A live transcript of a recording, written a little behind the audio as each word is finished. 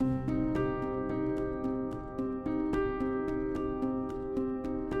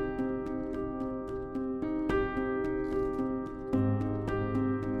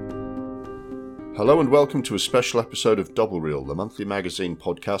Hello and welcome to a special episode of Double Reel, the monthly magazine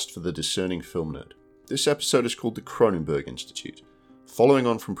podcast for the discerning film nerd. This episode is called the Cronenberg Institute. Following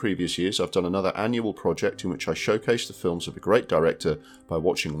on from previous years, I've done another annual project in which I showcase the films of a great director by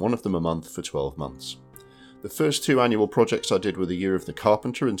watching one of them a month for 12 months. The first two annual projects I did were the Year of the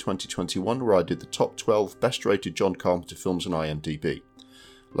Carpenter in 2021, where I did the top 12 best-rated John Carpenter films on IMDb.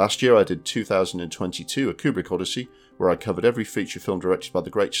 Last year I did 2022, A Kubrick Odyssey, where I covered every feature film directed by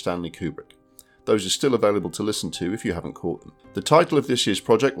the great Stanley Kubrick. Those are still available to listen to if you haven't caught them. The title of this year's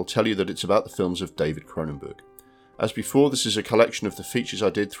project will tell you that it's about the films of David Cronenberg. As before, this is a collection of the features I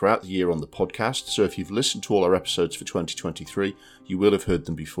did throughout the year on the podcast, so if you've listened to all our episodes for 2023, you will have heard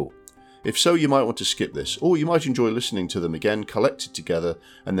them before. If so, you might want to skip this, or you might enjoy listening to them again, collected together,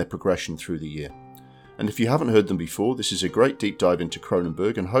 and their progression through the year. And if you haven't heard them before, this is a great deep dive into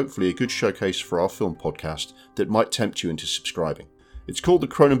Cronenberg and hopefully a good showcase for our film podcast that might tempt you into subscribing. It's called the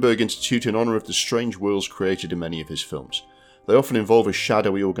Cronenberg Institute in honour of the strange worlds created in many of his films. They often involve a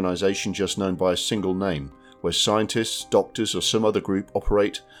shadowy organisation just known by a single name, where scientists, doctors or some other group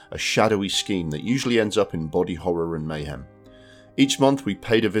operate a shadowy scheme that usually ends up in body horror and mayhem. Each month we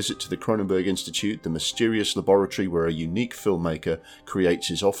paid a visit to the Cronenberg Institute, the mysterious laboratory where a unique filmmaker creates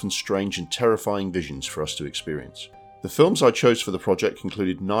his often strange and terrifying visions for us to experience. The films I chose for the project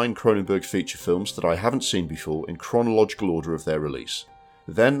included 9 Cronenberg feature films that I haven't seen before in chronological order of their release.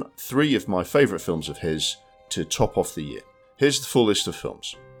 Then 3 of my favourite films of his to top off the year. Here's the full list of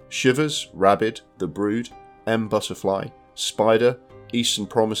films: Shivers, Rabid, The Brood, M. Butterfly, Spider, Eastern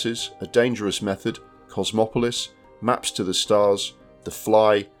Promises, A Dangerous Method, Cosmopolis, Maps to the Stars, The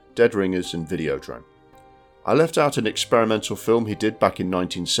Fly, Dead Ringers and Videodrome. I left out an experimental film he did back in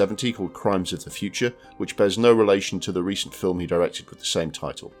 1970 called Crimes of the Future, which bears no relation to the recent film he directed with the same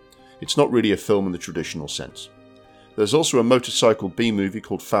title. It's not really a film in the traditional sense. There's also a motorcycle B-movie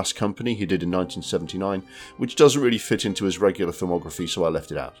called Fast Company he did in 1979, which doesn't really fit into his regular filmography, so I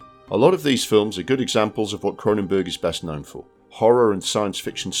left it out. A lot of these films are good examples of what Cronenberg is best known for: horror and science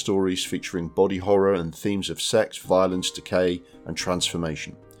fiction stories featuring body horror and themes of sex, violence, decay, and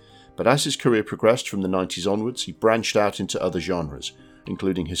transformation. But as his career progressed from the 90s onwards, he branched out into other genres,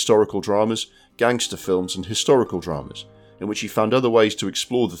 including historical dramas, gangster films, and historical dramas, in which he found other ways to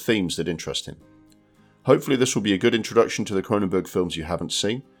explore the themes that interest him. Hopefully this will be a good introduction to the Cronenberg films you haven't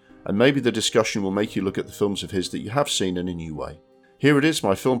seen, and maybe the discussion will make you look at the films of his that you have seen in a new way. Here it is,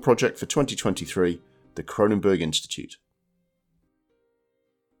 my film project for 2023, the Cronenberg Institute.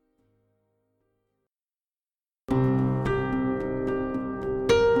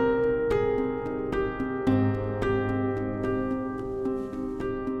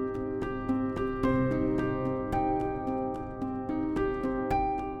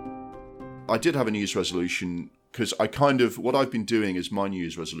 I did have a New Year's resolution because what I've been doing as my New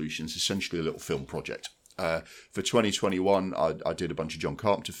Year's resolution is essentially a little film project. For 2021, I did a bunch of John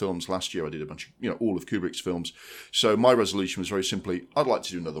Carpenter films. Last year, I did a bunch of, all of Kubrick's films. So my resolution was very simply, I'd like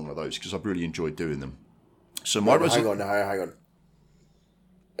to do another one of those because I've really enjoyed doing them. So my resolution... Hang on.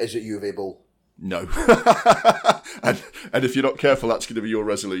 Is it Uwe No. and if you're not careful, that's going to be your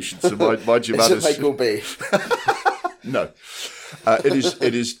resolution. So my Jim Is it Michael Bay? No.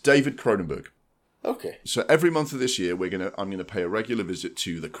 It is David Cronenberg. Okay. So every month of this year, I'm gonna pay a regular visit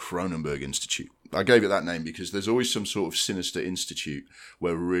to the Cronenberg Institute. I gave it that name because there's always some sort of sinister institute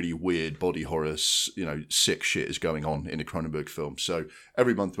where really weird body horror, sick shit is going on in a Cronenberg film. So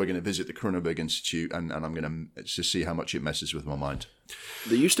every month we're going to visit the Cronenberg Institute, and I'm going to see how much it messes with my mind.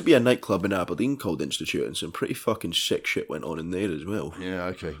 There used to be a nightclub in Aberdeen called Institute, and some pretty fucking sick shit went on in there as well. Yeah,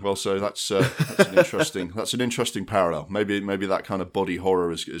 okay. Well, so that's an interesting parallel. Maybe that kind of body horror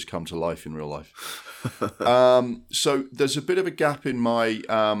has come to life in real life. So there's a bit of a gap in my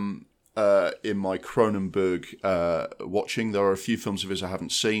Cronenberg watching. There are a few films of his I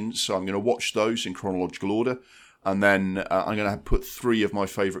haven't seen, so I'm going to watch those in chronological order. And then I'm going to put 3 of my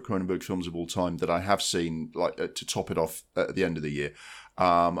favourite Cronenberg films of all time that I have seen, to top it off at the end of the year.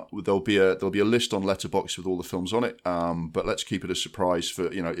 There'll be a list on Letterboxd with all the films on it, but let's keep it a surprise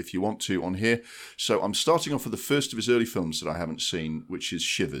for if you want to on here. So I'm starting off with the first of his early films that I haven't seen, which is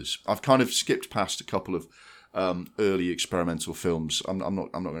Shivers. I've kind of skipped past a couple of early experimental films. I'm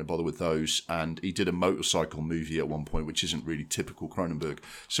not going to bother with those. And he did a motorcycle movie at one point, which isn't really typical Cronenberg.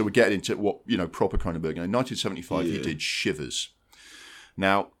 So we're getting into what proper Cronenberg. And in 1975, he did Shivers.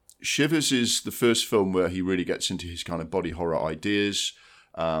 Now, Shivers is the first film where he really gets into his kind of body horror ideas.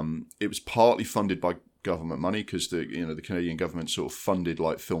 It was partly funded by government money because the Canadian government sort of funded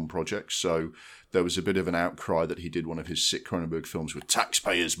film projects. So there was a bit of an outcry that he did one of his sick Cronenberg films with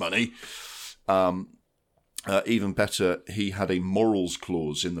taxpayers' money. Even better, he had a morals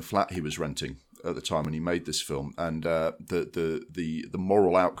clause in the flat he was renting. at the time when he made this film, and the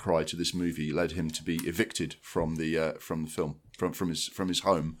moral outcry to this movie led him to be evicted from the film from his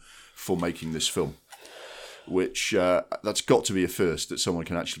home for making this film. Which that's got to be a first, that someone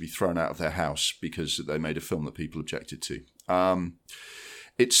can actually be thrown out of their house because they made a film that people objected to.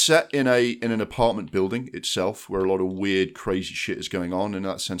 It's set in an apartment building itself, where a lot of weird, crazy shit is going on. In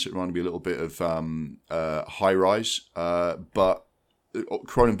that sense, it reminded me a little bit of High Rise. But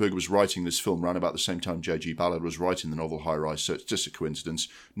Cronenberg was writing this film around about the same time J.G. Ballard was writing the novel High Rise, so it's just a coincidence.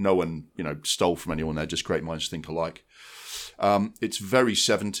 No one, stole from anyone there. Just great minds think alike. It's very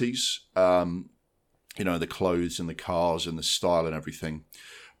 70s. The clothes and the cars and the style and everything.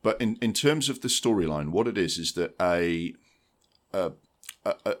 But in terms of the storyline, what it is that a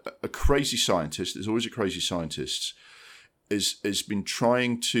crazy scientist, there's always a crazy scientist, has been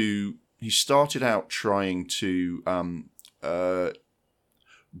trying to, he started out trying to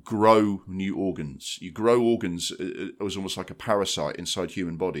grow new organs. You grow organs as almost like a parasite inside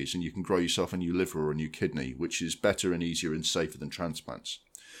human bodies, and you can grow yourself a new liver or a new kidney, which is better and easier and safer than transplants.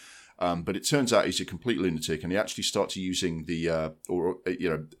 But it turns out he's a complete lunatic, and he actually starts using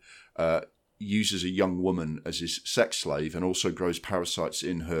uses a young woman as his sex slave, and also grows parasites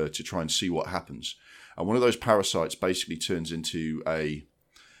in her to try and see what happens. And one of those parasites basically turns into a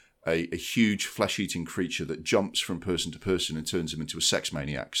huge flesh-eating creature that jumps from person to person and turns him into a sex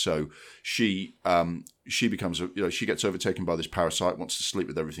maniac. So she becomes she gets overtaken by this parasite, wants to sleep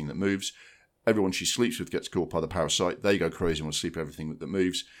with everything that moves. Everyone she sleeps with gets caught by the parasite. They go crazy and want to sleep with everything that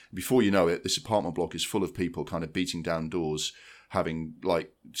moves. Before you know it, this apartment block is full of people kind of beating down doors, having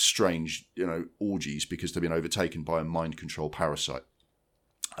like strange, orgies because they've been overtaken by a mind control parasite.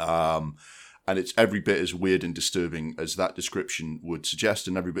 And it's every bit as weird and disturbing as that description would suggest,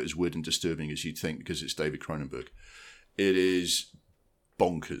 and every bit as weird and disturbing as you'd think, because it's David Cronenberg. It is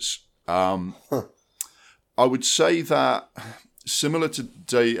bonkers. I would say that, similar to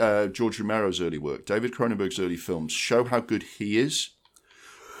George Romero's early work, David Cronenberg's early films show how good he is,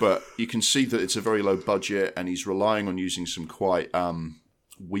 but you can see that it's a very low budget, and he's relying on using some quite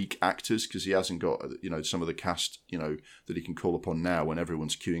weak actors, because he hasn't got some of the cast that he can call upon now when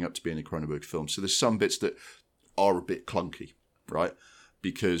everyone's queuing up to be in a Cronenberg film. So there's some bits that are a bit clunky, right?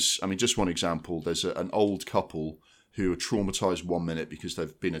 Because, just one example, there's an old couple who are traumatized 1 minute because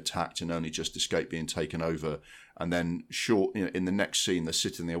they've been attacked and only just escaped being taken over. And then in the next scene, they're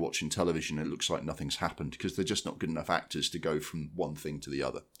sitting there watching television and it looks like nothing's happened because they're just not good enough actors to go from one thing to the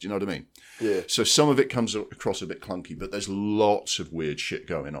other. Do you know what I mean? Yeah. So some of it comes across a bit clunky, but there's lots of weird shit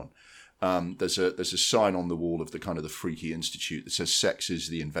going on. There's a sign on the wall of the kind of the Freaky Institute that says sex is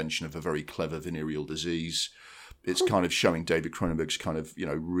the invention of a very clever venereal disease. It's kind of showing David Cronenberg's kind of,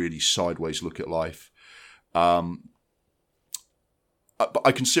 really sideways look at life. But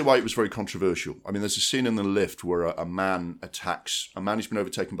I can see why it was very controversial. There's a scene in the lift where a man who's been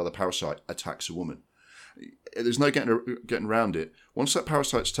overtaken by the parasite attacks a woman. There's no getting around it. Once that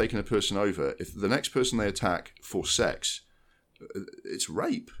parasite's taken a person over, if the next person they attack for sex, it's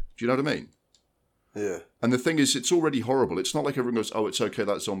rape. Do you know what I mean? Yeah. And the thing is, it's already horrible. It's not like everyone goes, oh, it's okay,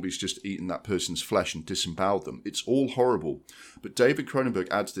 that zombie's just eaten that person's flesh and disemboweled them. It's all horrible. But David Cronenberg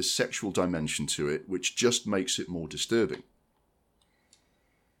adds this sexual dimension to it, which just makes it more disturbing.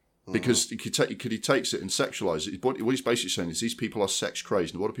 Because he takes it and sexualizes it. What he's basically saying is these people are sex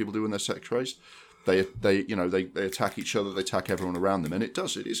crazed. And what do people do when they're sex crazed? They attack each other. They attack everyone around them, and it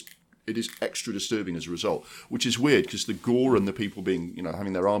is extra disturbing as a result. Which is weird because the gore and the people being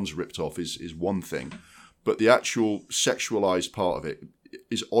having their arms ripped off is one thing, but the actual sexualized part of it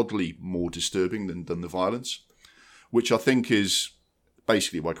is oddly more disturbing than the violence, which I think is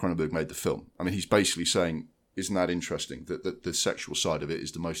basically why Cronenberg made the film. He's basically saying, isn't that interesting that the sexual side of it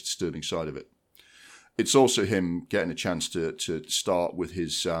is the most disturbing side of it? It's also him getting a chance to start with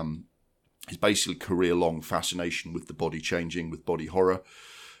his basically career-long fascination with the body changing, with body horror.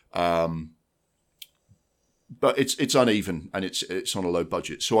 But it's uneven and it's on a low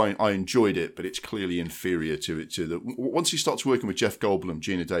budget. So I enjoyed it, but it's clearly inferior to once he starts working with Jeff Goldblum,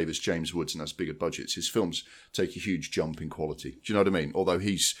 Gina Davis, James Woods, and has bigger budgets, his films take a huge jump in quality. Do you know what I mean? Although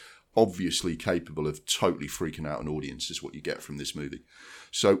he's obviously capable of totally freaking out an audience, is what you get from this movie.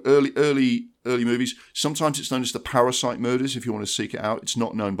 So early movies. Sometimes it's known as the Parasite Murders, if you want to seek it out. It's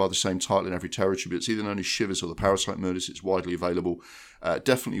not known by the same title in every territory, but it's either known as Shivers or the Parasite Murders. It's widely available.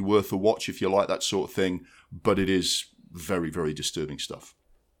 Definitely worth a watch if you like that sort of thing, but it is very, very disturbing stuff.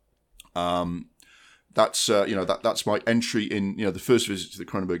 That's my entry in the first visit to the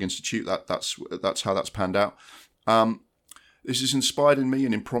Cronenberg Institute. That's how that's panned out. This has inspired in me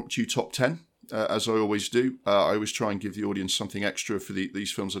an impromptu top 10 as I always do. I always try and give the audience something extra for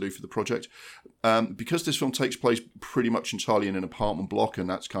these films I do for the project. Because this film takes place pretty much entirely in an apartment block, and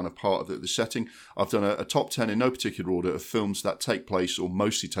that's kind of part of the setting, I've done a top 10 in no particular order of films that take place, or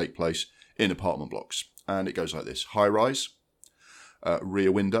mostly take place, in apartment blocks. And it goes like this. High Rise,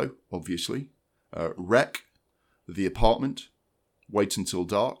 Rear Window, obviously, Wreck, The Apartment, Wait Until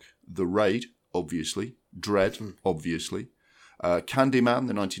Dark, The Raid, obviously, Dread, obviously, Candyman,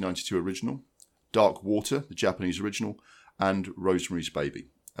 the 1992 original, Dark Water, the Japanese original, and Rosemary's Baby.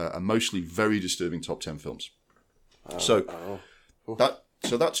 And mostly very disturbing top 10 films. So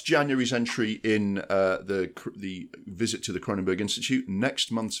that's January's entry in the visit to the Cronenberg Institute.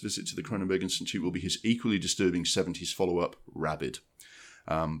 Next month's visit to the Cronenberg Institute will be his equally disturbing 70s follow-up, Rabid.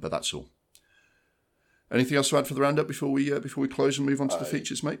 But that's all. Anything else to add for the roundup before we close and move on to the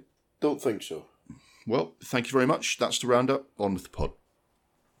features, mate? Don't think so. Well, thank you very much. That's the roundup. On with the pod.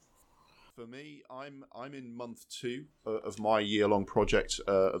 For me, I'm in month 2 of my year-long project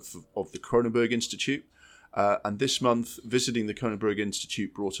of the Cronenberg Institute. And this month, visiting the Cronenberg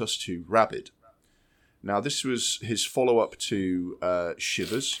Institute brought us to Rabid. Now, this was his follow-up to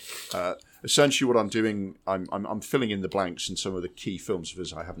Shivers. Essentially, what I'm doing, I'm filling in the blanks in some of the key films of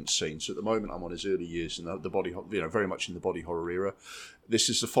his I haven't seen. So at the moment, I'm on his early years in the body, very much in the body horror era. This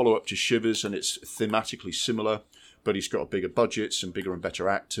is the follow-up to Shivers, and it's thematically similar, but he's got a bigger budget, some bigger and better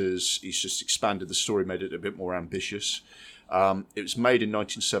actors. He's just expanded the story, made it a bit more ambitious. It was made in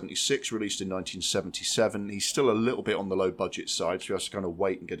 1976, released in 1977. He's still a little bit on the low budget side, so he has to kind of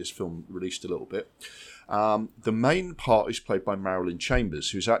wait and get his film released a little bit. The main part is played by Marilyn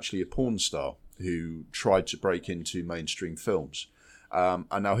Chambers, who's actually a porn star who tried to break into mainstream films. And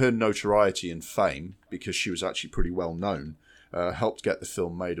now her notoriety and fame, because she was actually pretty well known, helped get the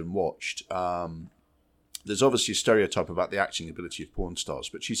film made and watched. There's obviously a stereotype about the acting ability of porn stars,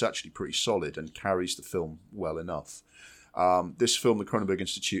 but she's actually pretty solid and carries the film well enough. This film, The Cronenberg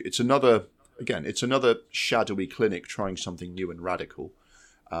Institute, it's another shadowy clinic trying something new and radical.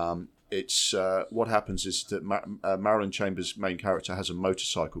 What happens is that Marilyn Chambers' main character has a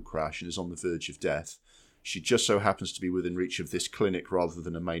motorcycle crash and is on the verge of death. She just so happens to be within reach of this clinic rather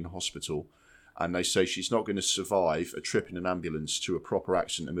than a main hospital. And they say she's not going to survive a trip in an ambulance to a proper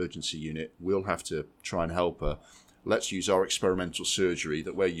accident emergency unit. We'll have to try and help her. Let's use our experimental surgery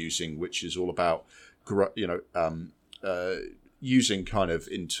that we're using, which is all about, using kind of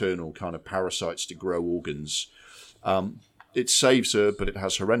internal kind of parasites to grow organs. It saves her, but it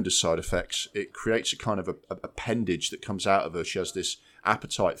has horrendous side effects. It creates a kind of appendage that comes out of her. She has this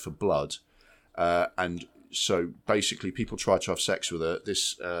appetite for blood. And so basically people try to have sex with her.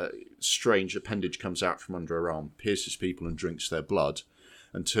 This strange appendage comes out from under her arm, pierces people and drinks their blood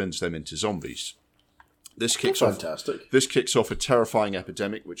and turns them into zombies. This kicks off a terrifying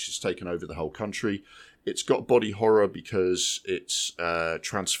epidemic which has taken over the whole country. It's got body horror because it's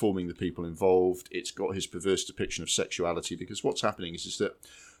transforming the people involved. It's got his perverse depiction of sexuality because what's happening is that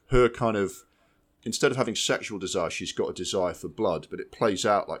her kind of, instead of having sexual desire, she's got a desire for blood, but it plays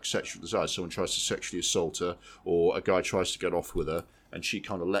out like sexual desire. Someone tries to sexually assault her, or a guy tries to get off with her, and she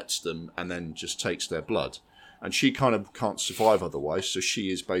kind of lets them and then just takes their blood. And she kind of can't survive otherwise, so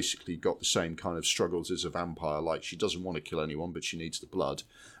she has basically got the same kind of struggles as a vampire. Like, she doesn't want to kill anyone, but she needs the blood.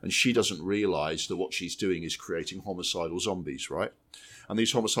 And she doesn't realise that what she's doing is creating homicidal zombies, right? And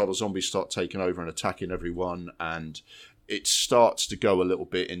these homicidal zombies start taking over and attacking everyone, and it starts to go a little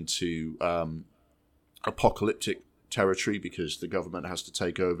bit into apocalyptic territory because the government has to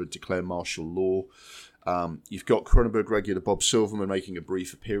take over, declare martial law. You've got Cronenberg regular Bob Silverman making a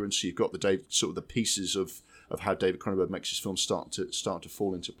brief appearance. So you've got the pieces of how David Cronenberg makes his film start to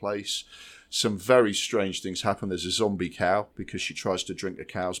fall into place. Some very strange things happen. There's a zombie cow because she tries to drink a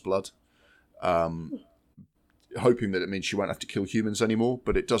cow's blood, hoping that it means she won't have to kill humans anymore,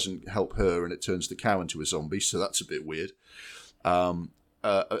 but it doesn't help her and it turns the cow into a zombie, so that's a bit weird.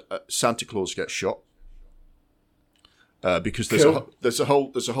 Santa Claus gets shot. Because there's a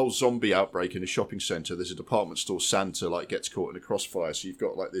whole zombie outbreak in a shopping centre. There's a department store. Santa gets caught in a crossfire, so you've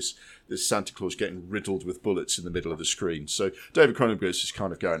got this Santa Claus getting riddled with bullets in the middle of the screen. So David Cronenberg is just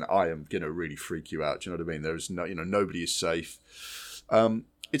kind of going, "I am going to really freak you out." Do you know what I mean? There is nobody is safe.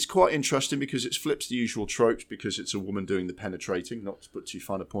 It's quite interesting because it flips the usual tropes because it's a woman doing the penetrating, not to put too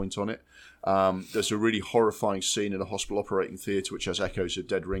fine a point on it. There's a really horrifying scene in a hospital operating theatre which has echoes of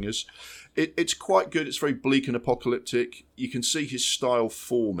Dead Ringers. It's quite good. It's very bleak and apocalyptic. You can see his style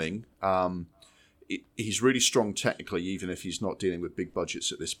forming. He's really strong technically, even if he's not dealing with big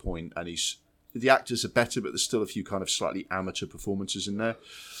budgets at this point. And the actors are better, but there's still a few kind of slightly amateur performances in there.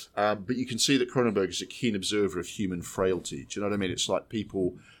 But you can see that Cronenberg is a keen observer of human frailty. Do you know what I mean? It's like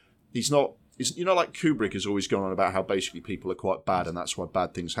people... He's not like Kubrick has always gone on about how basically people are quite bad and that's why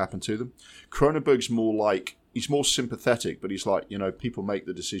bad things happen to them. Cronenberg's more like, he's more sympathetic, but he's like, people make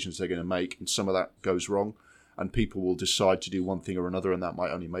the decisions they're going to make and some of that goes wrong and people will decide to do one thing or another and that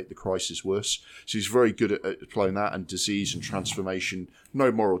might only make the crisis worse. So he's very good at playing that, and disease and transformation,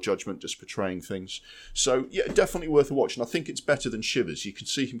 no moral judgment, just portraying things. So yeah, definitely worth a watch, and I think it's better than Shivers. You can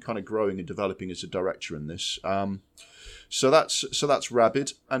see him kind of growing and developing as a director in this. So that's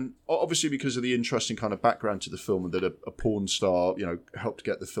Rabid, and obviously because of the interesting kind of background to the film and that a porn star, helped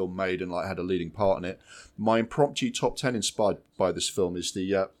get the film made and had a leading part in it. My impromptu top 10 inspired by this film is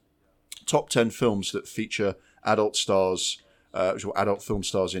the top 10 films that feature adult stars, adult film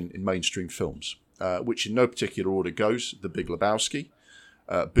stars in mainstream films, which in no particular order goes: The Big Lebowski,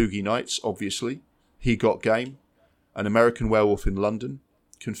 Boogie Nights, obviously, He Got Game, An American Werewolf in London,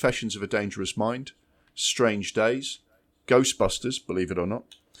 Confessions of a Dangerous Mind, Strange Days, Ghostbusters, believe it or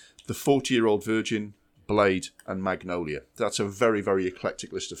not, The 40-Year-Old Virgin, Blade, and Magnolia. That's a very, very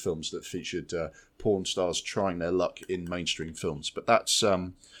eclectic list of films that featured porn stars trying their luck in mainstream films. But that's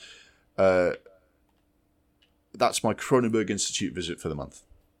my Cronenberg Institute visit for the month.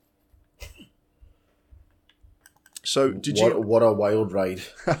 So, What a wild ride!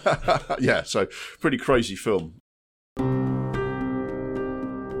 Yeah, so pretty crazy film.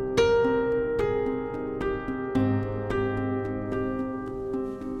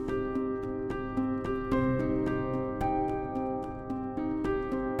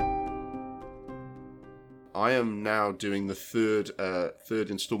 I am now doing the third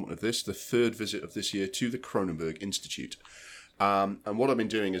instalment of this, the third visit of this year to the Cronenberg Institute. And what I've been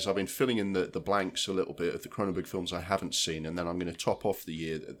doing is I've been filling in the blanks a little bit of the Cronenberg films I haven't seen, and then I'm going to top off the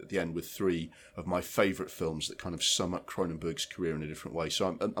year at the end with 3 of my favourite films that kind of sum up Cronenberg's career in a different way.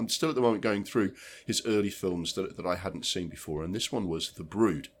 So I'm still at the moment going through his early films that I hadn't seen before, and this one was The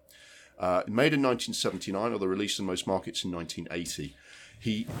Brood. Made in 1979, although released in most markets in 1980.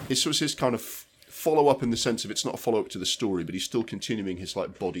 This was his kind of follow-up in the sense of it's not a follow-up to the story, but he's still continuing his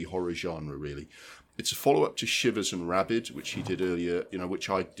body horror genre, really. It's a follow-up to Shivers and Rabid, which he did earlier, which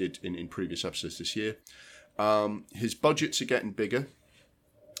I did in previous episodes this year. His budgets are getting bigger.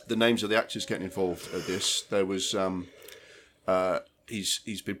 The names of the actors getting involved are this. There was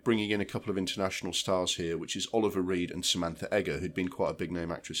he's been bringing in a couple of international stars here, which is Oliver Reed and Samantha Eggar, who'd been quite a big name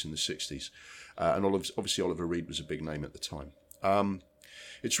actress in the 60s. And obviously Oliver Reed was a big name at the time.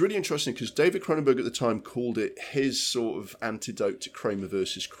 It's really interesting because David Cronenberg at the time called it his sort of antidote to Kramer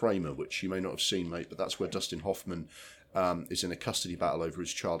versus Kramer, which you may not have seen, mate, but that's where Dustin Hoffman is in a custody battle over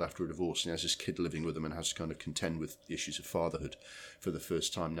his child after a divorce, and he has his kid living with him and has to kind of contend with the issues of fatherhood for the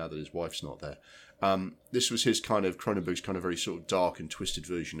first time now that his wife's not there. This was his kind of, Cronenberg's kind of very sort of dark and twisted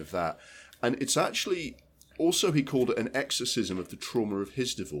version of that. And it's actually, also he called it an exorcism of the trauma of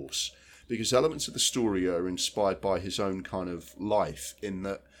his divorce, because elements of the story are inspired by his own kind of life, in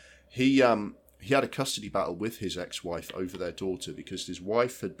that he had a custody battle with his ex-wife over their daughter because his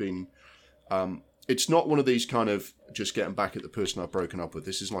wife had been... it's not one of these kind of just getting back at the person I've broken up with.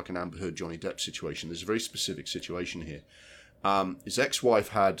 This is like an Amber Heard, Johnny Depp situation. There's a very specific situation here. His ex-wife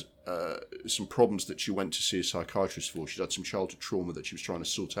had some problems that she went to see a psychiatrist for. She'd had some childhood trauma that she was trying to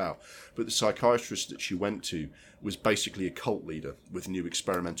sort out. But the psychiatrist that she went to was basically a cult leader with new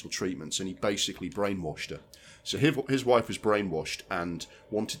experimental treatments, and he basically brainwashed her. So his wife was brainwashed and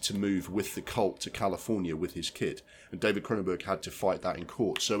wanted to move with the cult to California with his kid. And David Cronenberg had to fight that in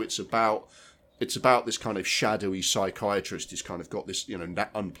court. So it's about this kind of shadowy psychiatrist who's kind of got this,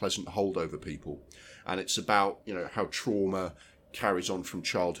 that unpleasant hold over people. And it's about, how trauma carries on from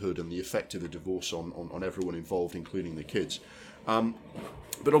childhood and the effect of the divorce on everyone involved, including the kids.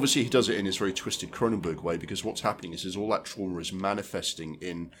 But obviously he does it in his very twisted Cronenberg way, because what's happening is all that trauma is manifesting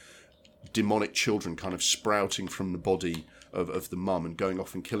in demonic children kind of sprouting from the body of the mum and going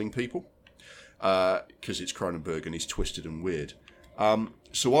off and killing people. Because it's Cronenberg and he's twisted and weird.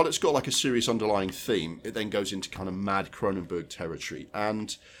 So while it's got like a serious underlying theme, it then goes into kind of mad Cronenberg territory.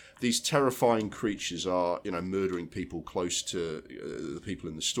 And these terrifying creatures are, murdering people close to the people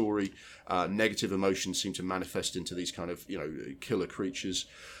in the story. Negative emotions seem to manifest into these kind of, killer creatures.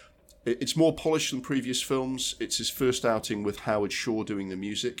 It's more polished than previous films. It's his first outing with Howard Shore doing the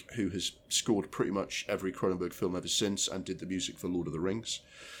music, who has scored pretty much every Cronenberg film ever since and did the music for Lord of the Rings.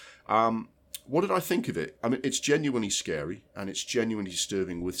 What did I think of it? I mean, it's genuinely scary and it's genuinely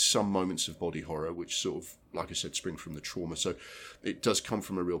disturbing with some moments of body horror, which sort of, like I said, spring from the trauma. So it does come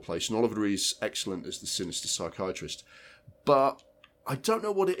from a real place. And Oliver Reed is excellent as the sinister psychiatrist. But I don't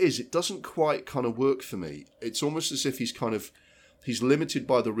know what it is. It doesn't quite kind of work for me. It's almost as if he's kind of he's limited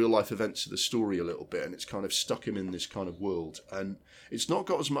by the real life events of the story a little bit, and it's kind of stuck him in this kind of world. And it's not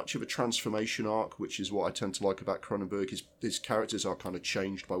got as much of a transformation arc, which is what I tend to like about Cronenberg. His characters are kind of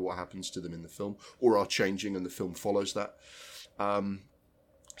changed by what happens to them in the film, or are changing, and the film follows that.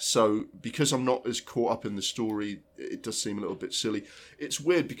 So because I'm not as caught up in the story, it does seem a little bit silly. It's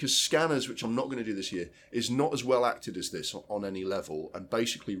weird because Scanners, which I'm not going to do this year, is not as well acted as this on any level, and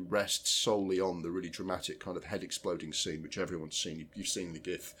basically rests solely on the really dramatic kind of head exploding scene, which everyone's seen. You've seen the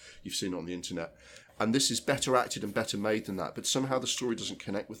GIF, you've seen it on the internet. And this is better acted and better made than that, but somehow the story doesn't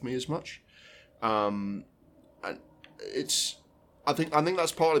connect with me as much. And it's... I think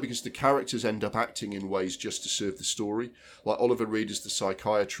that's partly because the characters end up acting in ways just to serve the story. Like Oliver Reed as the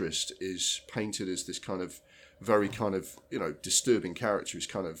psychiatrist is painted as this kind of very kind of, disturbing character who's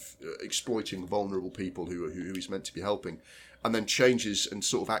kind of exploiting vulnerable people who he's meant to be helping, and then changes and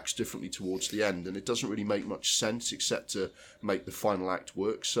sort of acts differently towards the end. And it doesn't really make much sense except to make the final act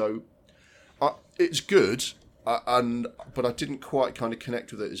work. So it's good. But I didn't quite kind of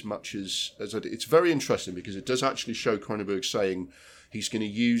connect with it as much as I did. It's very interesting because it does actually show Cronenberg saying he's going to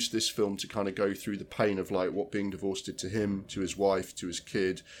use this film to kind of go through the pain of like what being divorced did to him, to his wife, to his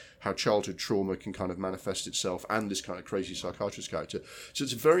kid, how childhood trauma can kind of manifest itself, and this kind of crazy psychiatrist character. So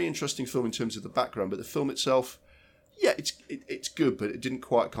it's a very interesting film in terms of the background, but the film itself, yeah, it's good, but it didn't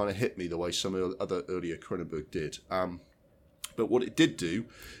quite kind of hit me the way some other earlier Cronenberg did. But what it did do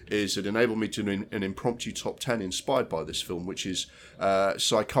is it enabled me to do an impromptu top 10 inspired by this film, which is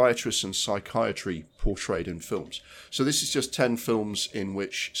psychiatrists and psychiatry portrayed in films. So this is just 10 films in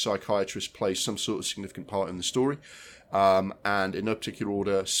which psychiatrists play some sort of significant part in the story. And in no particular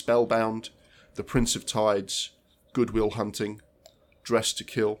order, Spellbound, The Prince of Tides, Good Will Hunting, Dressed to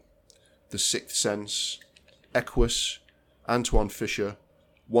Kill, The Sixth Sense, Equus, Antoine Fisher,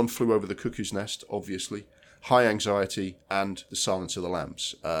 One Flew Over the Cuckoo's Nest, obviously, High Anxiety, and The Silence of the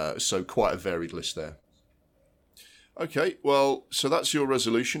Lambs. So quite a varied list there. Okay, well, so that's your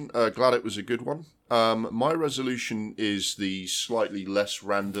resolution. Glad it was a good one. My resolution is the slightly less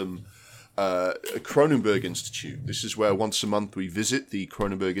random Cronenberg Institute. This is where once a month we visit the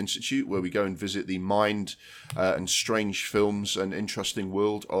Cronenberg Institute, where we go and visit the mind and strange films and interesting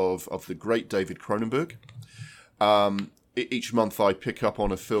world of the great David Cronenberg. Each month I pick up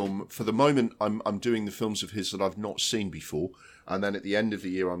on a film. For the moment, I'm doing the films of his that I've not seen before, and then at the end of the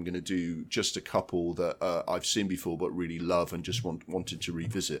year I'm going to do just a couple that I've seen before but really love and just wanted to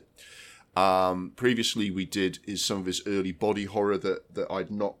revisit. Previously we did some of his early body horror that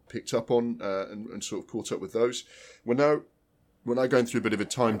I'd not picked up on and sort of caught up with those. We're now going through a bit of a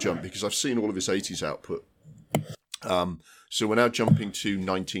time jump because I've seen all of his 80s output. So we're now jumping to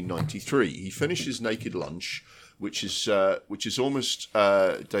 1993. He finishes Naked Lunch, which is almost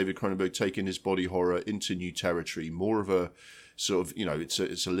David Cronenberg taking his body horror into new territory, more of a sort of,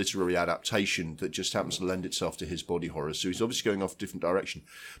 it's a literary adaptation that just happens to lend itself to his body horror. So he's obviously going off a different direction.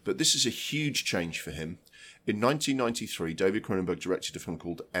 But this is a huge change for him. In 1993, David Cronenberg directed a film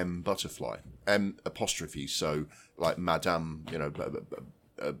called M. Butterfly. M apostrophe, so like Madame,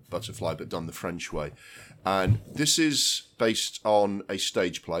 Butterfly, but done the French way. And this is based on a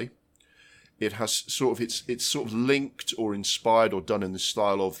stage play. It has sort of it's sort of linked or inspired or done in the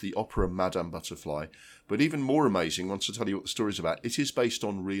style of the opera Madame Butterfly. But even more amazing, once I tell you what the story is about, it is based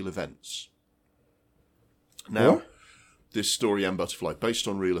on real events. Now, What? This story, M. Butterfly, based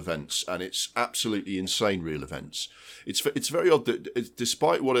on real events, and it's absolutely insane real events. It's very odd that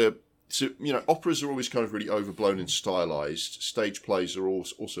despite what operas are always kind of really overblown and stylized. Stage plays are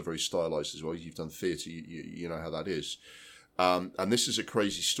also very stylized as well. You've done theatre, you know how that is. And this is a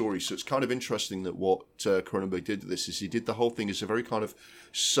crazy story, so it's kind of interesting that what Cronenberg did with this is he did the whole thing as a very kind of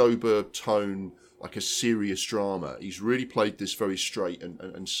sober tone, like a serious drama. He's really played this very straight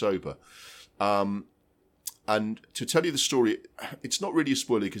and sober. And to tell you the story, it's not really a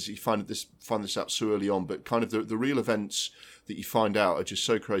spoiler because you find this out so early on, but kind of the real events that you find out are just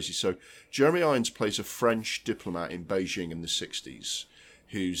so crazy. So Jeremy Irons plays a French diplomat in Beijing in the 60s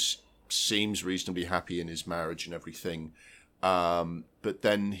who seems reasonably happy in his marriage and everything. But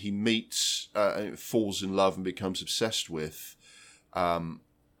then he meets, falls in love and becomes obsessed with a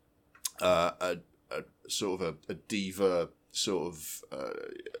sort of a diva, sort of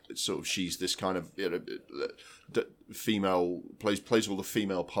she's this kind of female, plays all the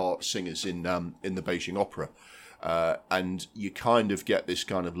female part singers in the Beijing opera. And you kind of get this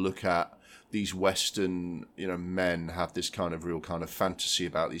kind of look at these Western, men have this kind of real kind of fantasy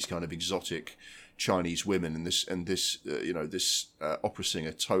about these kind of exotic Chinese women, and this opera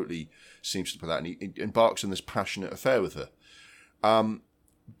singer totally seems to put that, and he embarks on this passionate affair with her.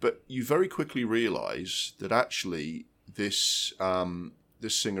 But you very quickly realise that actually this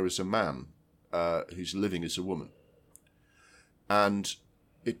this singer is a man who's living as a woman, and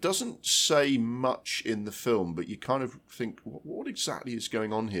it doesn't say much in the film, but you kind of think, what exactly is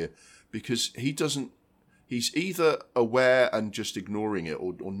going on here? Because he's either aware and just ignoring it,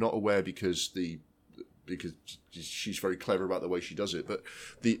 or not aware because she's very clever about the way she does it. But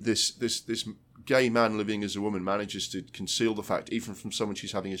this gay man living as a woman manages to conceal the fact, even from someone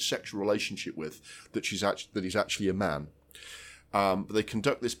she's having a sexual relationship with, that he's actually a man. But they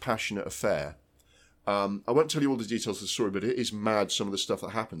conduct this passionate affair. I won't tell you all the details of the story, but it is mad, some of the stuff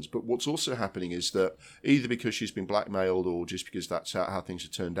that happens. But what's also happening is that either because she's been blackmailed or just because that's how things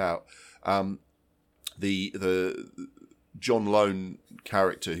have turned out, the John Lone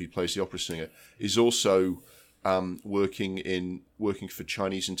character who plays the opera singer is also working for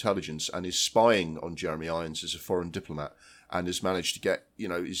Chinese intelligence and is spying on Jeremy Irons as a foreign diplomat, and has managed to get,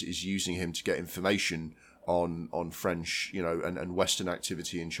 is using him to get information on French, and Western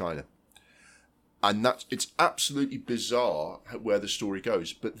activity in China. And it's absolutely bizarre where the story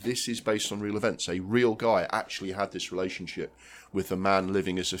goes, but this is based on real events. A real guy actually had this relationship with a man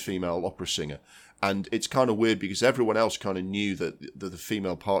living as a female opera singer. And it's kind of weird because everyone else kind of knew that the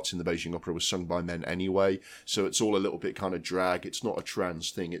female parts in the Beijing opera were sung by men anyway. So it's all a little bit kind of drag. It's not a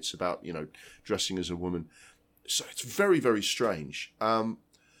trans thing. It's about, dressing as a woman. So it's very, very strange.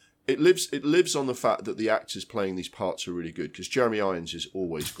 It lives on the fact that the actors playing these parts are really good, because Jeremy Irons is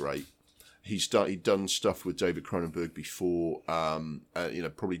always great. He'd done stuff with David Cronenberg before,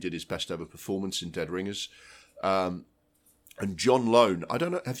 probably did his best ever performance in Dead Ringers. And John Lone, I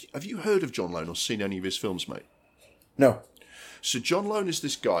don't know, have you heard of John Lone or seen any of his films, mate? No. So John Lone is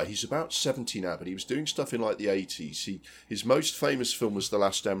this guy, he's about 70 now, but he was doing stuff in like the 80s. His most famous film was The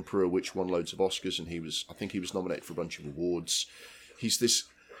Last Emperor, which won loads of Oscars, and I think he was nominated for a bunch of awards. He's this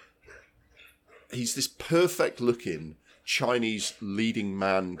perfect looking Chinese leading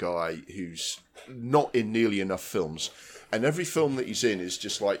man guy who's not in nearly enough films, and every film that he's in is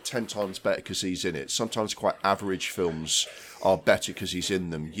just like 10 times better because he's in it. Sometimes quite average films are better because he's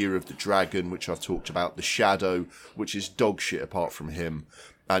in them. Year of the Dragon, which I've talked about, The Shadow, which is dog shit apart from him,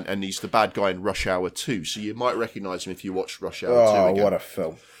 and he's the bad guy in Rush Hour 2, so you might recognise him if you watched Rush Hour 2 again. What a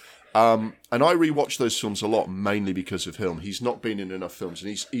film. And I rewatch those films a lot, mainly because of him. He's not been in enough films, and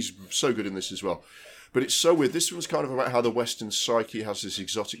he's so good in this as well. But it's so weird. This one's kind of about how the Western psyche has this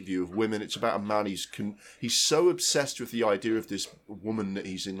exotic view of women. It's about a man he's so obsessed with the idea of this woman that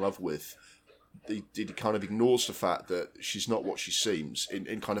he's in love with. He kind of ignores the fact that she's not what she seems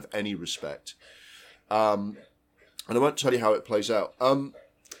in kind of any respect. And I won't tell you how it plays out.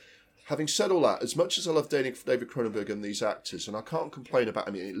 Having said all that, as much as I love David Cronenberg and these actors, and I can't complain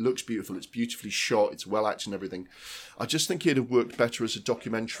about, it looks beautiful, it's beautifully shot, it's well acted and everything, I just think it'd have worked better as a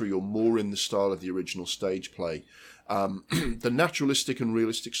documentary or more in the style of the original stage play. The naturalistic and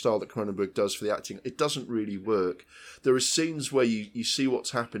realistic style that Cronenberg does for the acting, it doesn't really work. There are scenes where you see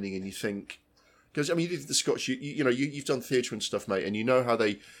what's happening and you think, because, you did the Scotch, you've done theatre and stuff, mate, and you know how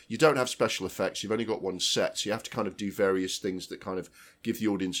you don't have special effects, you've only got one set, so you have to kind of do various things that kind of give the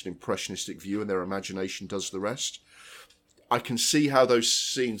audience an impressionistic view and their imagination does the rest. I can see how those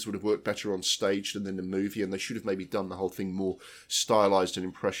scenes would have worked better on stage than in the movie, and they should have maybe done the whole thing more stylised and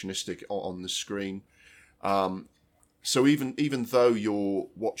impressionistic on the screen. So even though you're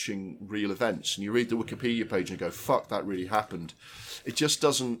watching real events and you read the Wikipedia page and go, fuck, that really happened, it just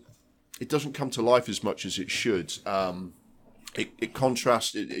doesn't come to life as much as it should. It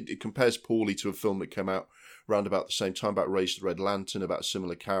contrasts, it compares poorly to a film that came out around about the same time about Raise the Red Lantern, about a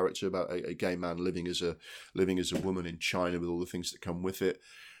similar character, about a gay man living as a woman in China with all the things that come with it.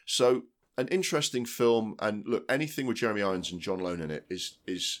 So an interesting film, and look, anything with Jeremy Irons and John Lone in it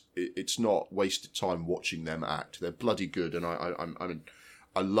it's not wasted time watching them act. They're bloody good, and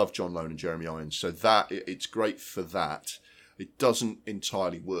I love John Lone and Jeremy Irons, so that it's great for that. It doesn't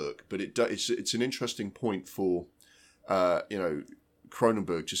entirely work, but it's an interesting point for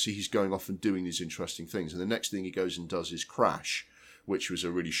Cronenberg to see he's going off and doing these interesting things. And the next thing he goes and does is Crash, which was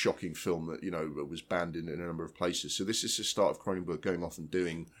a really shocking film that was banned in a number of places. So this is the start of Cronenberg going off and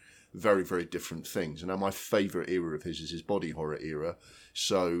doing very, very different things. And now my favourite era of his is his body horror era.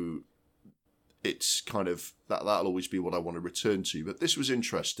 So it's kind of that'll always be what I want to return to. But this was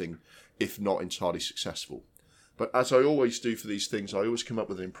interesting, if not entirely successful. But as I always do for these things, I always come up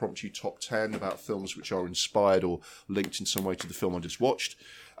with an impromptu top 10 about films which are inspired or linked in some way to the film I just watched.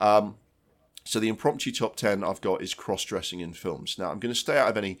 So the impromptu top 10 I've got is cross-dressing in films. Now, I'm going to stay out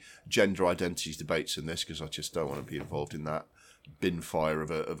of any gender identities debates in this because I just don't want to be involved in that bin fire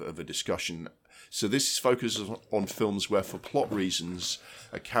of a discussion. So this focuses on films where, for plot reasons,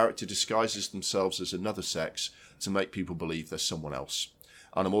 a character disguises themselves as another sex to make people believe there's someone else.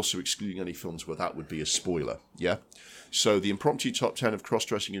 And I'm also excluding any films where that would be a spoiler, yeah? So the impromptu top 10 of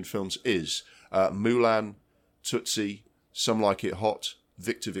cross-dressing in films is Mulan, Tootsie, Some Like It Hot,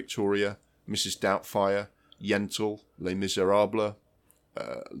 Victor Victoria, Mrs. Doubtfire, Yentl, Les Miserables,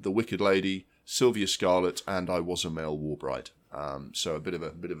 The Wicked Lady, Sylvia Scarlett, and I Was a Male War Bride. So a bit of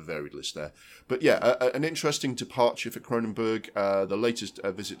a varied list there. But yeah, an interesting departure for Cronenberg. The latest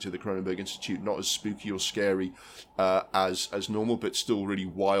visit to the Cronenberg Institute, not as spooky or scary as normal, but still really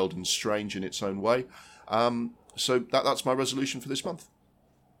wild and strange in its own way. So that's my resolution for this month.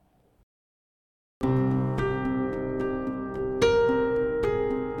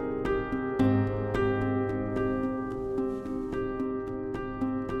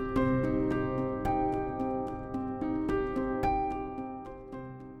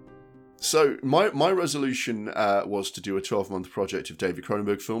 So my resolution was to do a 12-month project of David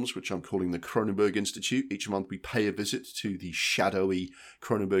Cronenberg films, which I'm calling the Cronenberg Institute. Each month we pay a visit to the shadowy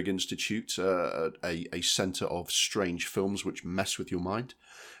Cronenberg Institute, a centre of strange films which mess with your mind.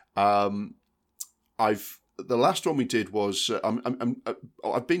 The last one we did was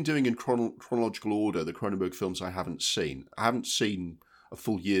I've been doing in chronological order the Cronenberg films I haven't seen. I haven't seen a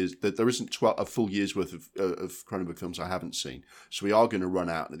full year's, there isn't a full year's worth of Cronenberg films I haven't seen. So we are going to run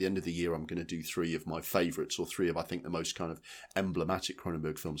out, and at the end of the year I'm going to do 3 of my favourites, or 3 of, I think, the most kind of emblematic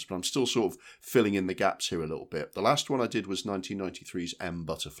Cronenberg films. But I'm still sort of filling in the gaps here a little bit. The last one I did was 1993's M.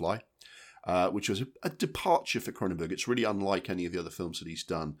 Butterfly, which was a departure for Cronenberg. It's really unlike any of the other films that he's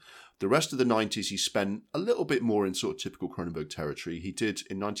done. The rest of the 90s, he spent a little bit more in sort of typical Cronenberg territory. He did,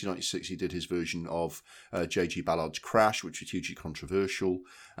 in 1996, he did his version of J.G. Ballard's Crash, which was hugely controversial.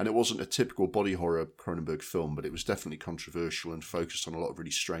 And it wasn't a typical body horror Cronenberg film, but it was definitely controversial and focused on a lot of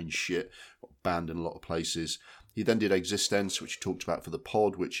really strange shit, banned in a lot of places. He then did Existence, which he talked about for the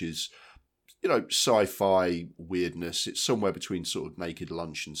pod, which is, you know, sci-fi weirdness. It's somewhere between sort of Naked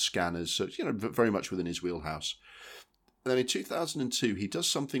Lunch and Scanners, so it's, you know, very much within his wheelhouse. And then in 2002, he does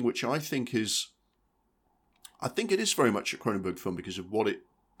something which I think it is very much a Cronenberg film because of what it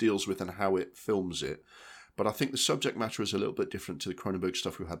deals with and how it films it. But I think the subject matter is a little bit different to the Cronenberg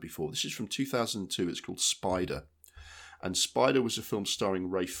stuff we've had before. This is from 2002. It's called Spider. And Spider was a film starring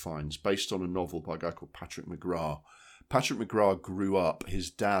Ralph Fiennes, based on a novel by a guy called Patrick McGrath. Patrick McGrath grew up.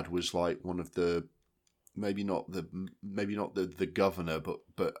 His dad was like one of the, maybe not the governor,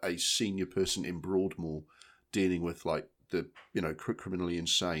 but a senior person in Broadmoor, dealing with like the, you know, criminally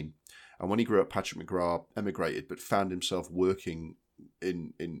insane. And when he grew up, Patrick McGrath emigrated, but found himself working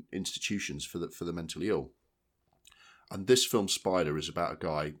in institutions for the mentally ill. And this film Spider is about a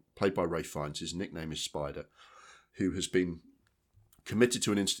guy played by Ralph Fiennes. His nickname is Spider, who has been committed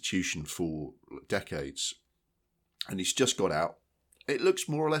to an institution for decades. And he's just got out. It looks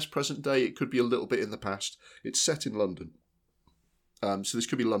more or less present day. It could be a little bit in the past. It's set in London. So this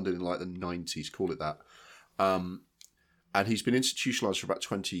could be London in like the 90s, call it that. And he's been institutionalised for about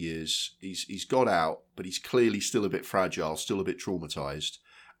 20 years. He's got out, but he's clearly still a bit fragile, still a bit traumatised.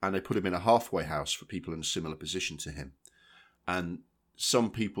 And they put him in a halfway house for people in a similar position to him. And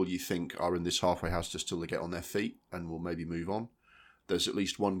some people you think are in this halfway house just till they get on their feet and will maybe move on. There's at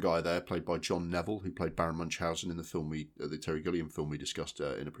least one guy there, played by John Neville, who played Baron Munchausen in the film the Terry Gilliam film we discussed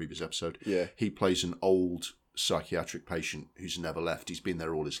in a previous episode. Yeah. He plays an old psychiatric patient who's never left. He's been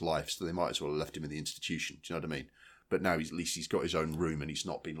there all his life, so they might as well have left him in the institution. Do you know what I mean? But now at least he's got his own room and he's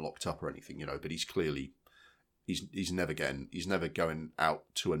not been locked up or anything, you know. But he's clearly he's never going out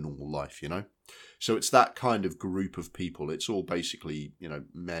to a normal life, you know. So it's that kind of group of people. It's all basically, you know,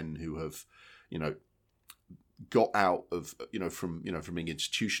 men who have, you know, got out of, from being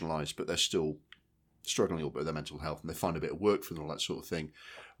institutionalized, but they're still struggling a little bit with their mental health, and they find a bit of work for them, all that sort of thing.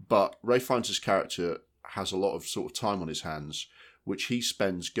 But Ralph Fiennes' character has a lot of sort of time on his hands, which he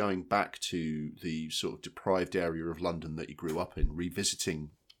spends going back to the sort of deprived area of London that he grew up in, revisiting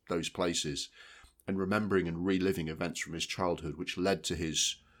those places and remembering and reliving events from his childhood, which led to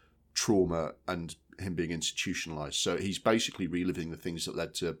his trauma and him being institutionalized. So he's basically reliving the things that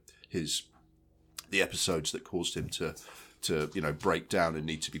led to the episodes that caused him to break down and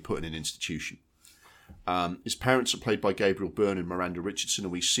need to be put in an institution. His parents are played by Gabriel Byrne and Miranda Richardson,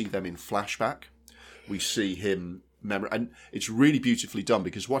 and we see them in flashback. We see him and it's really beautifully done,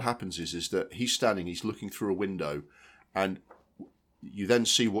 because what happens is that he's looking through a window, and you then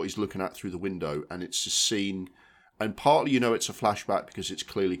see what he's looking at through the window, and it's a scene, and partly it's a flashback because it's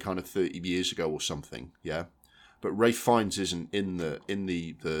clearly kind of 30 years ago or something, yeah. But Ralph Fiennes isn't in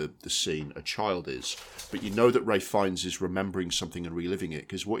the scene. A child is, but you know that Ralph Fiennes is remembering something and reliving it,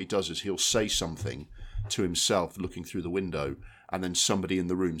 because what he does is he'll say something to himself looking through the window, and then somebody in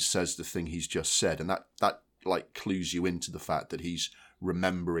the room says the thing he's just said, and that like clues you into the fact that he's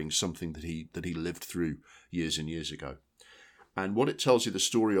remembering something that he lived through years and years ago. And what it tells you the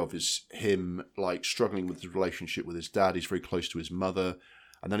story of is him like struggling with the relationship with his dad. He's very close to his mother,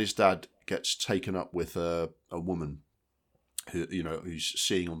 and then his dad gets taken up with a woman who, you know, who's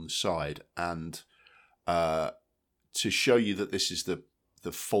seeing on the side, and to show you that this is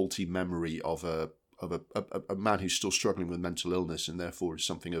the faulty memory of a man who's still struggling with mental illness and therefore is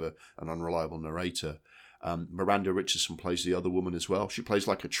something of an unreliable narrator. Miranda Richardson plays the other woman as well. She plays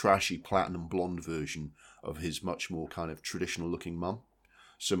like a trashy platinum blonde version of his much more kind of traditional looking mum.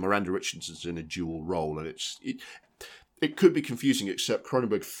 So Miranda Richardson's in a dual role, and it could be confusing, except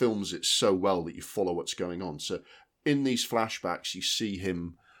Cronenberg films it so well that you follow what's going on. So in these flashbacks, you see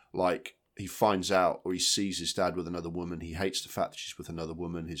him like he finds out or he sees his dad with another woman. He hates the fact that she's with another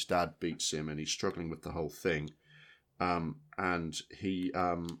woman. His dad beats him, and he's struggling with the whole thing. And he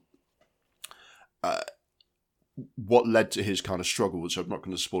what led to his kind of struggle, which I'm not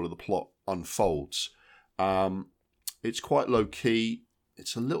going to spoil the plot, unfolds. It's quite low key.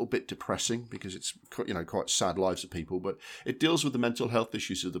 It's a little bit depressing because it's, you know, quite sad lives of people, but it deals with the mental health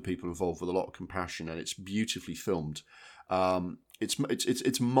issues of the people involved with a lot of compassion, and it's beautifully filmed.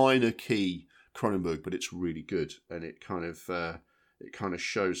 It's minor key Cronenberg, but it's really good, and it kind of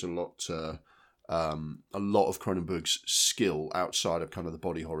shows a lot of Cronenberg's skill outside of kind of the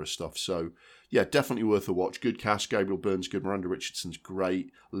body horror stuff. So yeah, definitely worth a watch. Good cast, Gabriel Byrne's good, Miranda Richardson's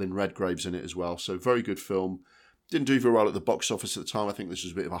great, Lynn Redgrave's in it as well. So very good film. Didn't do very well at the box office at the time. I think this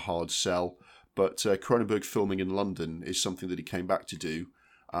was a bit of a hard sell, but Cronenberg filming in London is something that he came back to do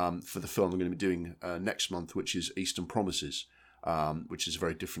for the film I'm going to be doing next month, which is Eastern Promises. Which is a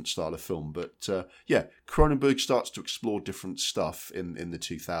very different style of film. But yeah, Cronenberg starts to explore different stuff in the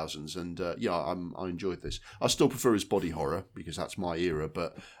 2000s, and yeah, I enjoyed this. I still prefer his body horror because that's my era,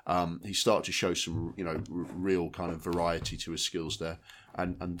 but he started to show some, you know, real kind of variety to his skills there,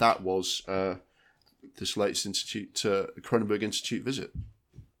 and that was this latest Cronenberg Institute visit.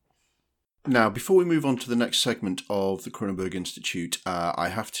 Now, before we move on to the next segment of the Cronenberg Institute, I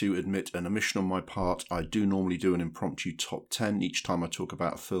have to admit an omission on my part. I do normally do an impromptu top 10 each time I talk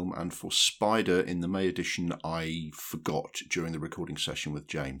about a film, and for Spider in the May edition, I forgot during the recording session with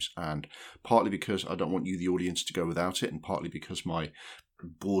James, and partly because I don't want you, the audience, to go without it, and partly because my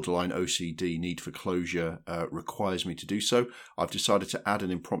borderline OCD need for closure requires me to do so, I've decided to add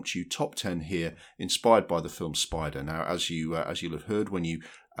an impromptu top 10 here, inspired by the film Spider. Now, as you'll have heard when you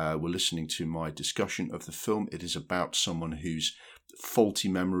were listening to my discussion of the film, it is about someone whose faulty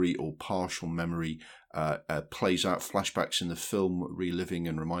memory or partial memory plays out flashbacks in the film, reliving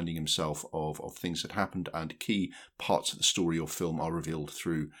and reminding himself of things that happened, and key parts of the story or film are revealed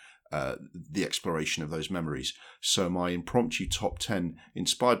through the exploration of those memories. So my impromptu top 10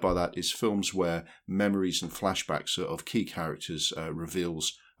 inspired by that is films where memories and flashbacks of key characters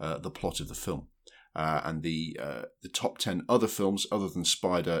reveals the plot of the film. And the top 10 other films other than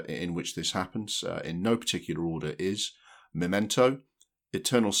Spider in which this happens, in no particular order, is Memento,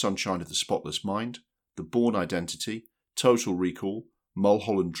 Eternal Sunshine of the Spotless Mind, The Bourne Identity, Total Recall,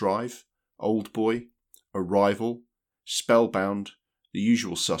 Mulholland Drive, Old Boy, Arrival, Spellbound, The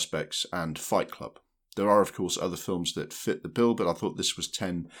Usual Suspects, and Fight Club. There are, of course, other films that fit the bill, but I thought this was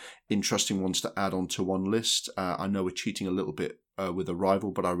 10 interesting ones to add onto one list. I know we're cheating a little bit with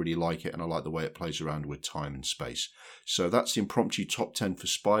Arrival, but I really like it, and I like the way it plays around with time and space. So that's the impromptu top 10 for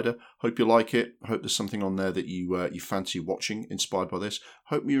Spider. Hope you like it. Hope there's something on there that you fancy watching inspired by this.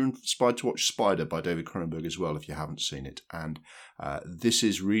 Hope you're inspired to watch Spider by David Cronenberg as well if you haven't seen it. And this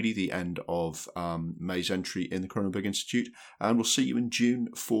is really the end of May's entry in the Cronenberg Institute, and we'll see you in June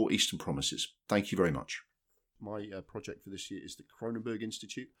for Eastern Promises. Thank you very much. My project for this year is the Cronenberg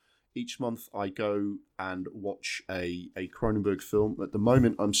Institute. Each month I go and watch a Cronenberg film. At the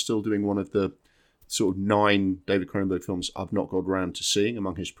moment, I'm still doing one of the sort of 9 David Cronenberg films I've not got around to seeing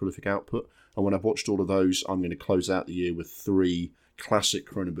among his prolific output. And when I've watched all of those, I'm going to close out the year with 3 classic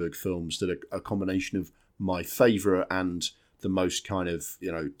Cronenberg films that are a combination of my favourite and the most kind of,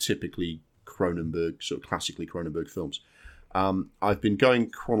 you know, typically Cronenberg, sort of classically Cronenberg films. I've been going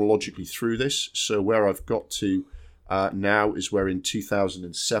chronologically through this, so where I've got to now is where in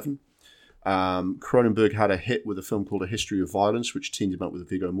 2007, Cronenberg had a hit with a film called A History of Violence, which teamed him up with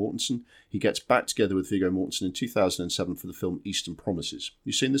Viggo Mortensen. He gets back together with Viggo Mortensen in 2007 for the film Eastern Promises.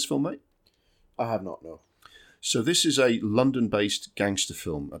 You seen this film, mate? I have not, no. So this is a London-based gangster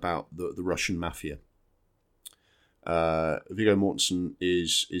film about the Russian mafia. Viggo Mortensen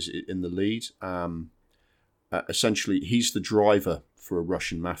is in the lead. Essentially, he's the driver for a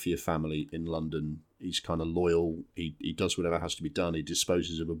Russian mafia family in London. He's kind of loyal. He does whatever has to be done. He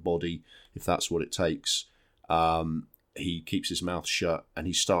disposes of a body if that's what it takes. He keeps his mouth shut, and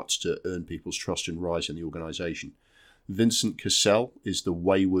he starts to earn people's trust and rise in the organisation. Vincent Cassel is the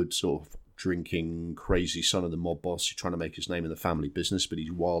wayward sort of drinking, crazy son of the mob boss who's trying to make his name in the family business, but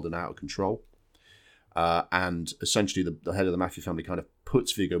he's wild and out of control. And essentially the head of the mafia family kind of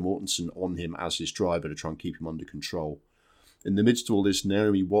puts Viggo Mortensen on him as his driver to try and keep him under control. In the midst of all this,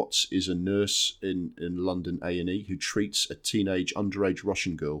 Naomi Watts is a nurse in London A&E who treats a teenage underage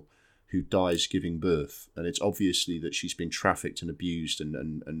Russian girl who dies giving birth. And it's obviously that she's been trafficked and abused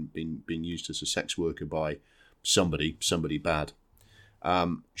and been used as a sex worker by somebody bad.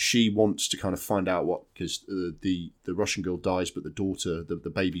 She wants to kind of find out because the Russian girl dies, but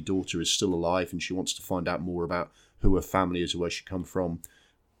the baby daughter is still alive, and she wants to find out more about who her family is, or where she come from,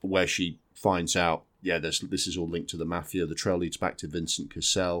 where she finds out, this is all linked to the mafia. The trail leads back to Vincent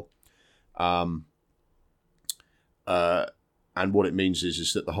Cassel. And what it means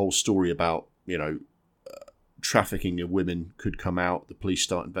is that the whole story about, trafficking of women could come out. The police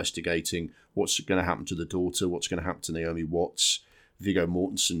start investigating what's going to happen to the daughter, what's going to happen to Naomi Watts. Viggo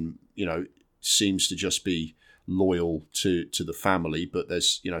Mortensen, seems to just be loyal to the family, but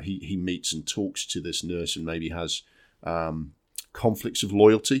there's, he meets and talks to this nurse and maybe has conflicts of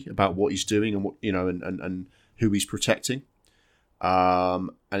loyalty about what he's doing and what, and who he's protecting.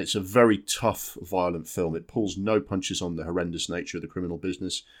 And it's a very tough, violent film. It pulls no punches on the horrendous nature of the criminal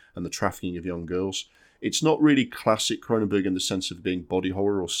business and the trafficking of young girls. It's not really classic Cronenberg in the sense of being body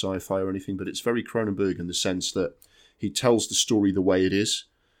horror or sci-fi or anything, but it's very Cronenberg in the sense that he tells the story the way it is.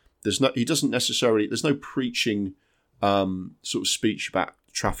 There's no preaching sort of speech about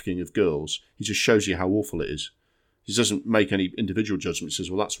trafficking of girls. He just shows you how awful it is. He doesn't make any individual judgment. He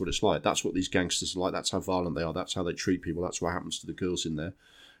says, well, that's what it's like. That's what these gangsters are like. That's how violent they are. That's how they treat people. That's what happens to the girls in there.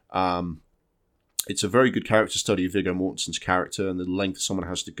 It's a very good character study of Viggo Mortensen's character and the length someone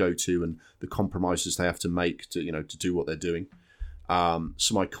has to go to and the compromises they have to make to do what they're doing.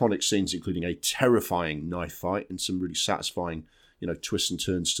 Some iconic scenes, including a terrifying knife fight and some really satisfying, twists and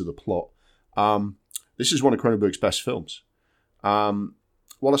turns to the plot. This is one of Cronenberg's best films.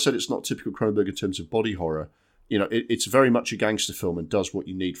 While I said it's not typical Cronenberg in terms of body horror, it's very much a gangster film and does what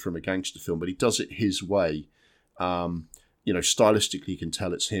you need from a gangster film, but he does it his way. Stylistically, you can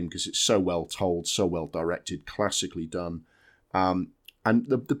tell it's him because it's so well told, so well directed, classically done. And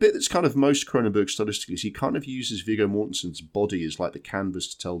the bit that's kind of most Cronenberg stylistically is he kind of uses Viggo Mortensen's body as like the canvas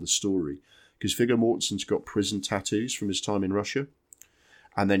to tell the story. Because Viggo Mortensen's got prison tattoos from his time in Russia.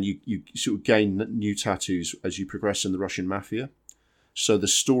 And then you sort of gain new tattoos as you progress in the Russian mafia. So the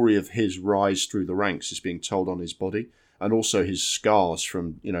story of his rise through the ranks is being told on his body. And also his scars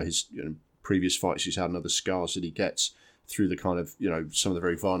from, his previous fights he's had and other scars that he gets through the kind of, some of the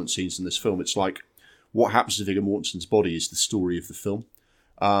very violent scenes in this film. It's like what happens to Viggo Mortensen's body is the story of the film.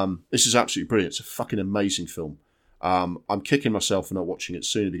 This is absolutely brilliant. It's a fucking amazing film. I'm kicking myself for not watching it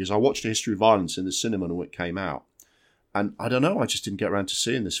sooner because I watched A History of Violence in the cinema when it came out. And I don't know, I just didn't get around to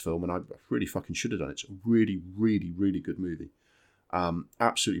seeing this film and I really fucking should have done it. It's a really, really, really good movie.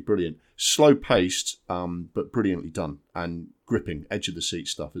 Absolutely brilliant. Slow paced, but brilliantly done and gripping, edge of the seat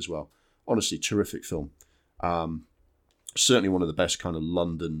stuff as well. Honestly, terrific film. Certainly one of the best kind of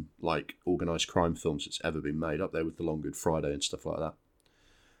London, organised crime films that's ever been made, up there with The Long Good Friday and stuff like that.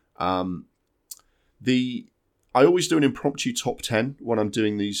 I always do an impromptu top 10 when I'm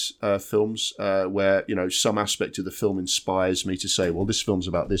doing these films where, some aspect of the film inspires me to say, well, this film's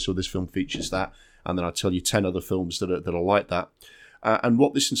about this or this film features that. And then I tell you 10 other films that are like that. And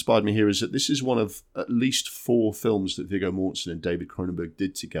what this inspired me here is that this is one of at least 4 films that Viggo Mortensen and David Cronenberg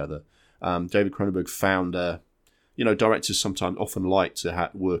did together. David Cronenberg found, directors often like to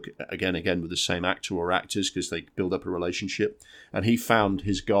work again with the same actor or actors because they build up a relationship. And he found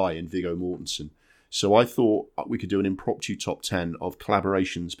his guy in Viggo Mortensen. So I thought we could do an impromptu top 10 of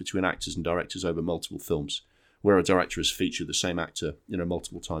collaborations between actors and directors over multiple films, where a director has featured the same actor,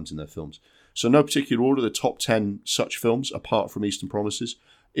 multiple times in their films. So no particular order, the top 10 such films, apart from Eastern Promises,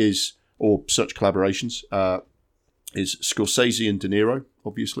 or such collaborations, is Scorsese and De Niro,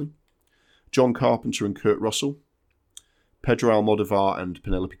 obviously, John Carpenter and Kurt Russell, Pedro Almodovar and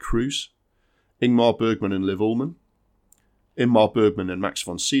Penelope Cruz, Ingmar Bergman and Liv Ullmann, Ingmar Bergman and Max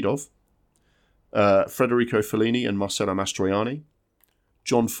von Sydow, Federico Fellini and Marcello Mastroianni,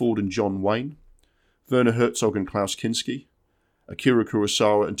 John Ford and John Wayne, Werner Herzog and Klaus Kinski, Akira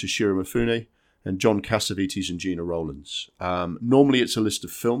Kurosawa and Toshiro Mifune, and John Cassavetes and Gina Rowlands. Normally it's a list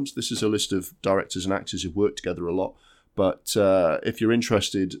of films. This is a list of directors and actors who've worked together a lot. But if you're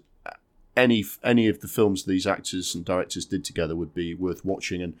interested, any of the films these actors and directors did together would be worth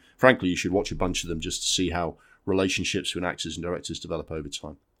watching. And frankly, you should watch a bunch of them just to see how relationships with actors and directors develop over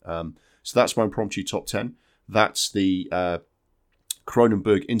time. So that's my impromptu top 10. That's the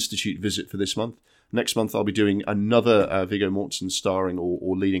Cronenberg Institute visit for this month. Next month, I'll be doing another Viggo Mortensen starring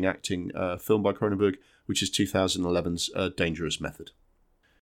or leading acting film by Cronenberg, which is 2011's Dangerous Method.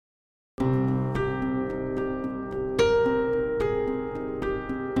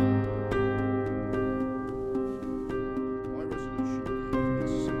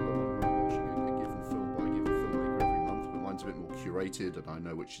 And I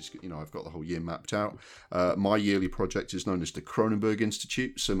know which is, I've got the whole year mapped out. My yearly project is known as the Cronenberg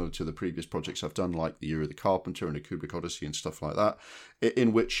Institute, similar to the previous projects I've done, like The Year of the Carpenter and A Kubrick Odyssey and stuff like that,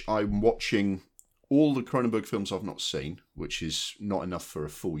 in which I'm watching all the Cronenberg films I've not seen, which is not enough for a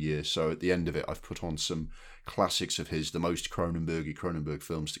full year. So at the end of it, I've put on some classics of his, the most Cronenberg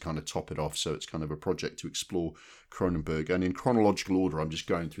films to kind of top it off. So it's kind of a project to explore Cronenberg. And in chronological order, I'm just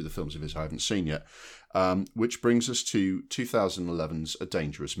going through the films of his I haven't seen yet, which brings us to 2011's A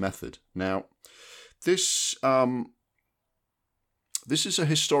Dangerous Method. Now, this is a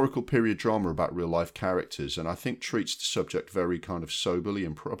historical period drama about real-life characters, and I think treats the subject very kind of soberly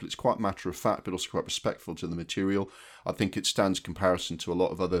and properly. It's quite matter-of-fact, but also quite respectful to the material. I think it stands comparison to a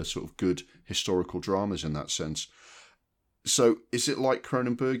lot of other sort of good historical dramas in that sense. So, is it like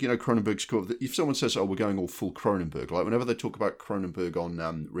Cronenberg? Cronenberg's cool. If someone says, we're going all full Cronenberg, like whenever they talk about Cronenberg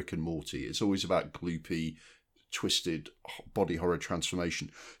on Rick and Morty, it's always about gloopy, twisted body horror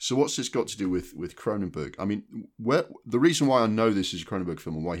transformation. So what's this got to do with Cronenberg? I mean, the reason why I know this is a Cronenberg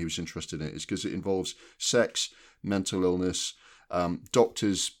film and why he was interested in it is because it involves sex, mental illness,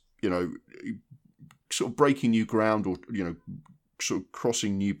 doctors, sort of breaking new ground or, sort of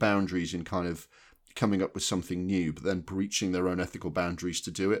crossing new boundaries in kind of coming up with something new, but then breaching their own ethical boundaries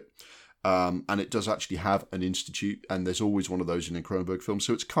to do it. And it does actually have an institute, and there's always one of those in a Cronenberg film.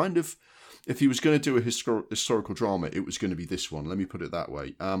 So it's kind of, if he was going to do a historical drama, it was going to be this one. Let me put it that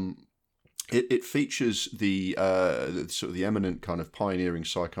way. It features the sort of the eminent kind of pioneering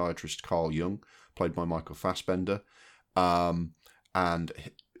psychiatrist Carl Jung, played by Michael Fassbender, and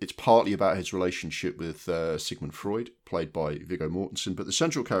it's partly about his relationship with Sigmund Freud, played by Viggo Mortensen. But the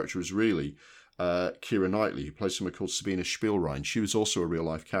central character is really Keira Knightley, who plays someone called Sabina Spielrein. She was also a real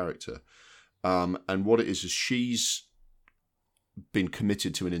life character, and what it is she's been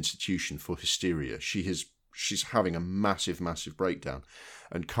committed to an institution for hysteria. She's having a massive breakdown,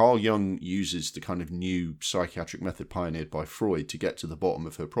 and Carl Jung uses the kind of new psychiatric method pioneered by Freud to get to the bottom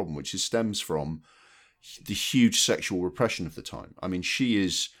of her problem, which stems from the huge sexual repression of the time. I mean, she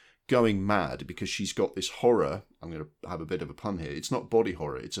is going mad because she's got this horror. I'm going to have a bit of a pun here. It's not body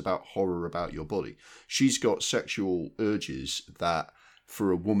horror. It's about horror about your body. She's got sexual urges that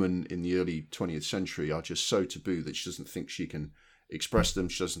for a woman in the early 20th century are just so taboo that she doesn't think she can express them.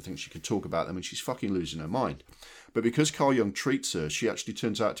 She doesn't think she can talk about them, and she's fucking losing her mind. But because Carl Jung treats her, she actually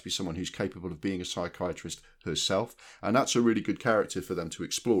turns out to be someone who's capable of being a psychiatrist herself, and that's a really good character for them to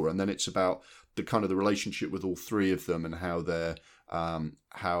explore. And then it's about the kind of the relationship with all three of them and how their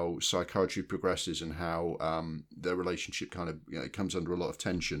how psychiatry progresses and how their relationship kind of it comes under a lot of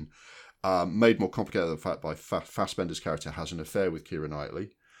tension. Made more complicated by the fact by Fassbender's character has an affair with Keira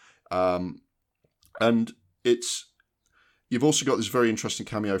Knightley, and you've also got this very interesting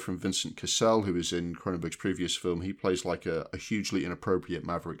cameo from Vincent Cassel, who is in Cronenberg's previous film. He plays like a hugely inappropriate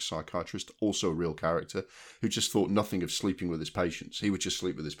maverick psychiatrist, also a real character, who just thought nothing of sleeping with his patients. He would just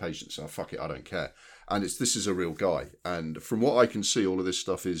sleep with his patients. So fuck it, I don't care. And this is a real guy. And from what I can see, all of this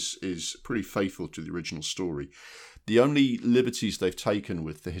stuff is pretty faithful to the original story. The only liberties they've taken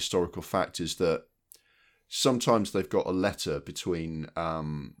with the historical fact is that sometimes they've got a letter between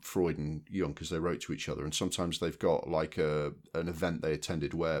Freud and Jung because they wrote to each other, and sometimes they've got like an event they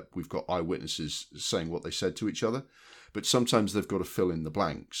attended where we've got eyewitnesses saying what they said to each other, but sometimes they've got to fill in the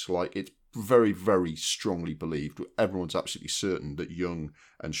blanks. Like it's very, very strongly believed, everyone's absolutely certain that Jung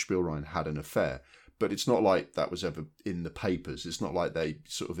and Spielrein had an affair, but it's not like that was ever in the papers. It's not like they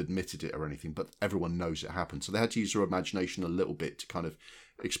sort of admitted it or anything, but everyone knows it happened. So they had to use their imagination a little bit to kind of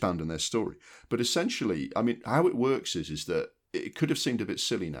expand on their story. But essentially, I mean, how it works is that it could have seemed a bit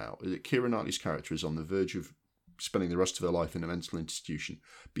silly now. That Keira Knightley's character is on the verge of spending the rest of her life in a mental institution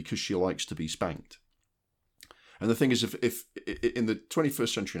because she likes to be spanked. And the thing is, if in the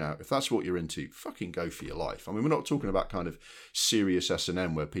 21st century now, if that's what you're into, fucking go for your life. I mean, we're not talking about kind of serious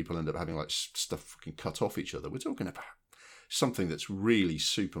S&M where people end up having like stuff fucking cut off each other. We're talking about something that's really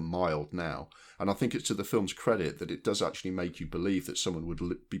super mild now. And I think it's to the film's credit that it does actually make you believe that someone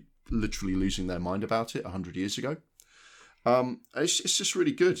would be literally losing their mind about it 100 years ago. It's just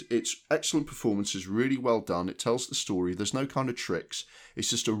really good. It's excellent performances, really well done. It tells the story. There's no kind of tricks.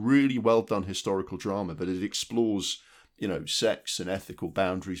 It's just a really well done historical drama, but it explores, sex and ethical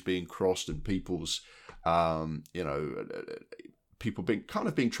boundaries being crossed and people's People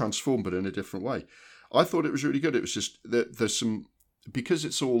being transformed, but in a different way. I thought it was really good. It was just that there's some, because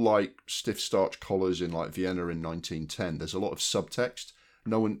it's all like stiff starch collars in like Vienna in 1910. There's a lot of subtext. A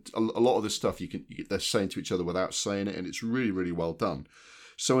lot of the stuff they're saying to each other without saying it, and it's really, really well done.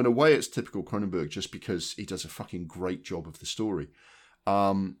 So in a way, it's typical Cronenberg, just because he does a fucking great job of the story.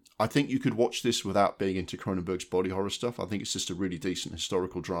 I think you could watch this without being into Cronenberg's body horror stuff. I think it's just a really decent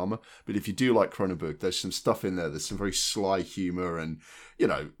historical drama. But if you do like Cronenberg, there's some stuff in there. There's some very sly humour, and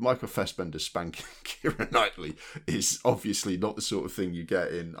Michael Fassbender spanking Keira Knightley is obviously not the sort of thing you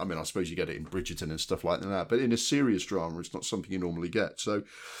get in. I mean, I suppose you get it in Bridgerton and stuff like that, but in a serious drama, it's not something you normally get. So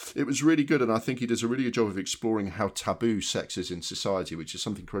it was really good, and I think he does a really good job of exploring how taboo sex is in society, which is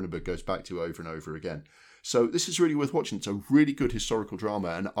something Cronenberg goes back to over and over again. So this is really worth watching. It's a really good historical drama,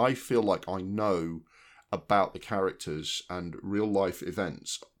 and I feel like I know about the characters and real-life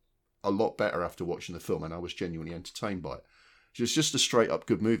events a lot better after watching the film, and I was genuinely entertained by it. It's just a straight-up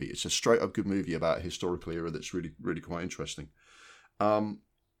good movie. It's a straight-up good movie about a historical era that's really, really quite interesting.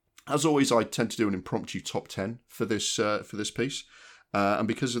 As always, I tend to do an impromptu top 10 for this piece. And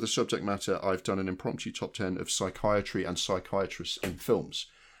because of the subject matter, I've done an impromptu top 10 of psychiatry and psychiatrists in films.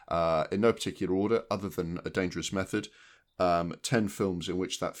 In no particular order, other than A Dangerous Method. 10 films in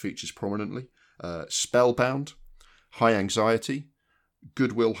which that features prominently. Spellbound, High Anxiety,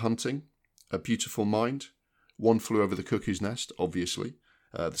 Good Will Hunting, A Beautiful Mind, One Flew Over the Cuckoo's Nest, obviously,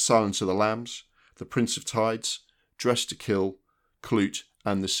 The Silence of the Lambs, The Prince of Tides, Dressed to Kill, Clute,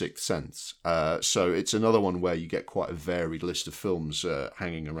 and The Sixth Sense. So it's another one where you get quite a varied list of films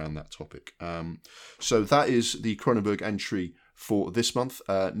hanging around that topic. So that is the Cronenberg entry for this month.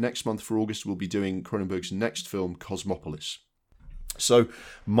 Next month, for August, we'll be doing Cronenberg's next film, Cosmopolis. So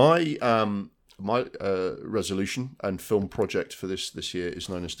my resolution and film project for this year is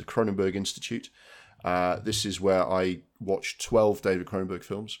known as the Cronenberg Institute. This is where I watch 12 David Cronenberg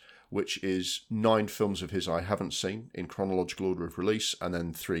films, which is 9 films of his I haven't seen in chronological order of release, and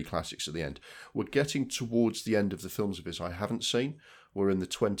then 3 classics at the end. We're getting towards the end of the films of his I haven't seen. We're in the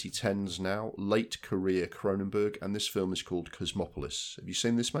 2010s now, late career Cronenberg, and this film is called Cosmopolis. Have you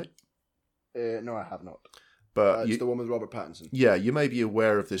seen this, mate? No, I have not. But it's the one with Robert Pattinson. Yeah, you may be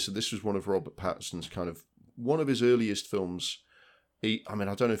aware of this. This was one of Robert Pattinson's one of his earliest films. I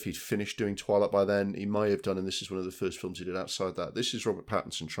don't know if he'd finished doing Twilight by then. He may have done, and this is one of the first films he did outside that. This is Robert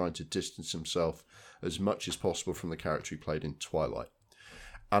Pattinson trying to distance himself as much as possible from the character he played in Twilight.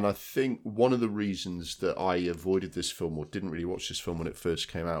 And I think one of the reasons that I avoided this film or didn't really watch this film when it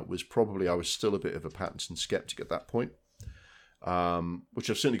first came out was probably I was still a bit of a Pattinson skeptic at that point, which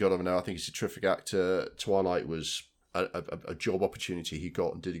I've certainly got over now. I think he's a terrific actor. Twilight was a job opportunity he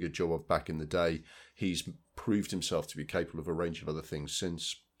got and did a good job of back in the day. He's proved himself to be capable of a range of other things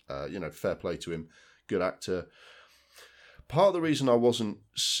since. Fair play to him. Good actor. Part of the reason I wasn't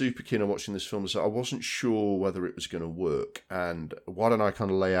super keen on watching this film is that I wasn't sure whether it was going to work. And why don't I kind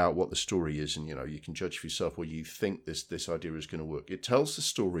of lay out what the story is, and you can judge for yourself whether you think this idea is going to work. It tells the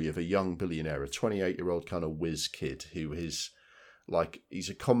story of a young billionaire, a 28-year-old kind of whiz kid who is he's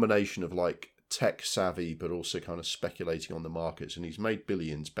a combination of tech savvy but also kind of speculating on the markets, and he's made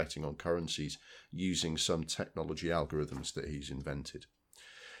billions betting on currencies using some technology algorithms that he's invented.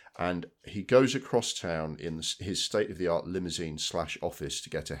 And he goes across town in his state-of-the-art limousine/office to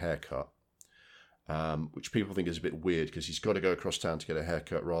get a haircut, which people think is a bit weird because he's got to go across town to get a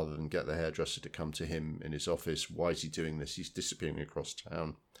haircut rather than get the hairdresser to come to him in his office. Why is he doing this? He's disappearing across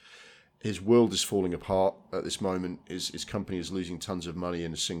town. His world is falling apart at this moment. His company is losing tons of money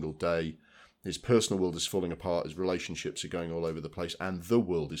in a single day. His personal world is falling apart. His relationships are going all over the place, and the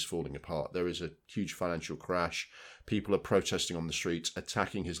world is falling apart. There is a huge financial crash. People are protesting on the streets,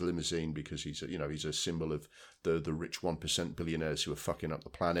 attacking his limousine because he's a symbol of the rich 1% billionaires who are fucking up the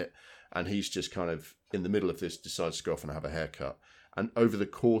planet. And he's just kind of in the middle of this decides to go off and have a haircut. And over the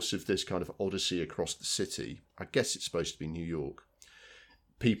course of this kind of odyssey across the city, I guess it's supposed to be New York,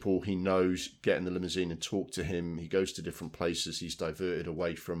 people he knows get in the limousine and talk to him. He goes to different places. He's diverted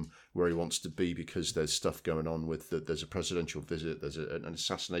away from where he wants to be because there's stuff going on there's a presidential visit, there's an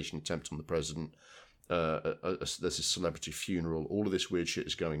assassination attempt on the president, there's a celebrity funeral. All of this weird shit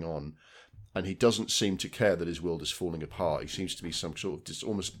is going on, and he doesn't seem to care that his world is falling apart. He seems to be some sort of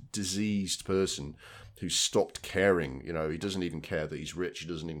almost diseased person who's stopped caring. He doesn't even care that he's rich. He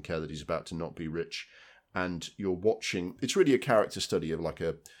doesn't even care that he's about to not be rich. And you're watching, it's really a character study of like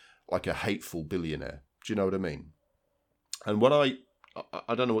a hateful billionaire. Do you know what I mean? And when I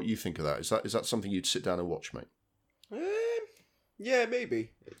don't know what you think of that. Is that something you'd sit down and watch, mate? Yeah,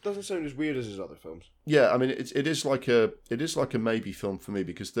 maybe. It doesn't sound as weird as his other films. Yeah, I mean, it is like a maybe film for me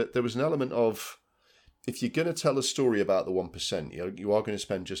because there was an element of if you're going to tell a story about the 1%, you are going to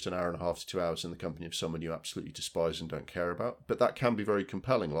spend just an hour and a half to 2 hours in the company of someone you absolutely despise and don't care about. But that can be very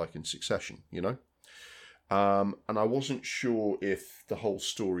compelling, like in Succession, And I wasn't sure if the whole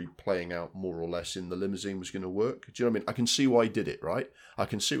story playing out more or less in the limousine was going to work. Do you know what I mean? I can see why he did it, right? I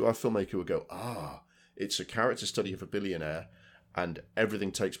can see why a filmmaker would go, it's a character study of a billionaire and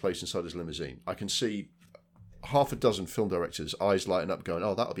everything takes place inside his limousine. I can see half a dozen film directors' eyes lighting up going,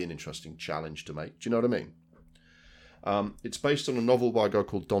 that'll be an interesting challenge to make. Do you know what I mean? It's based on a novel by a guy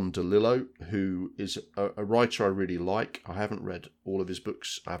called Don DeLillo, who is a writer I really like. I haven't read all of his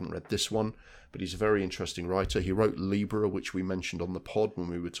books. I haven't read this one, but he's a very interesting writer. He wrote Libra, which we mentioned on the pod when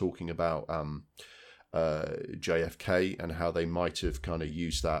we were talking about JFK and how they might have kind of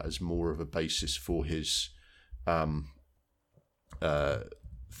used that as more of a basis for his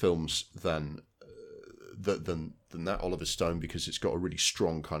films than that Oliver Stone, because it's got a really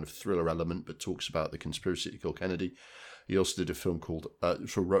strong kind of thriller element, but talks about the conspiracy to kill Kennedy. He also did a film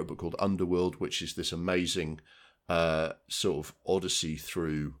wrote a book called Underworld, which is this amazing sort of odyssey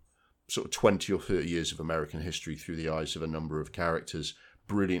through sort of 20 or 30 years of American history through the eyes of a number of characters.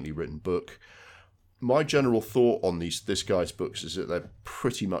 Brilliantly written book. My general thought on this guy's books is that they're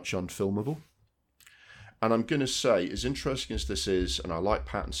pretty much unfilmable. And I'm going to say, as interesting as this is, and I like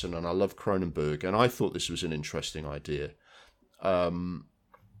Pattinson and I love Cronenberg, and I thought this was an interesting idea, I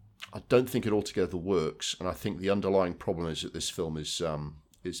don't think it altogether works. And I think the underlying problem is that this film this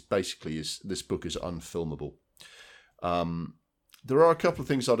book is unfilmable. There are a couple of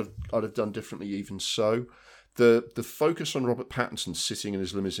things I'd have done differently, even so. The focus on Robert Pattinson sitting in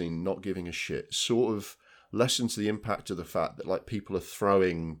his limousine, not giving a shit, sort of lessens the impact of the fact that like people are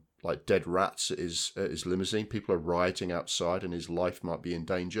throwing like dead rats at his limousine. People are rioting outside and his life might be in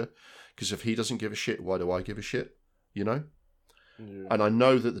danger. Because if he doesn't give a shit, why do I give a shit? Yeah. And I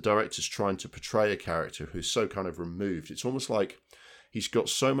know that the director's trying to portray a character who's so kind of removed. It's almost like he's got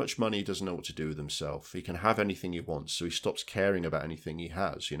so much money he doesn't know what to do with himself. He can have anything he wants, so he stops caring about anything he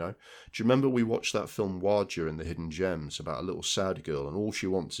has, Do you remember we watched that film Wadja and the Hidden Gems about a little Saudi girl and all she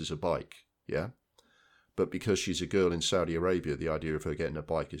wants is a bike, yeah? But because she's a girl in Saudi Arabia, the idea of her getting a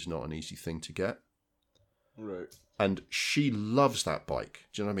bike is not an easy thing to get. Right. And she loves that bike.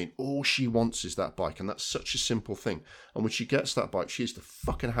 Do you know what I mean? All she wants is that bike, and that's such a simple thing. And when she gets that bike, she's the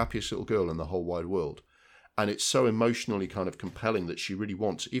fucking happiest little girl in the whole wide world. And it's so emotionally kind of compelling that she really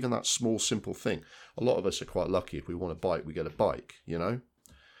wants even that small, simple thing. A lot of us are quite lucky. If we want a bike, we get a bike,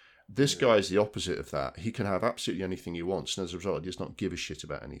 This guy is the opposite of that. He can have absolutely anything he wants, and as a result, he does not give a shit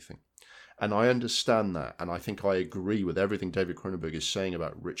about anything. And I understand that, and I think I agree with everything David Cronenberg is saying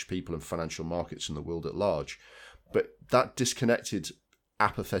about rich people and financial markets and the world at large. But that disconnected,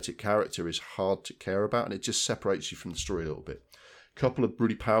 apathetic character is hard to care about, and it just separates you from the story a little bit. A couple of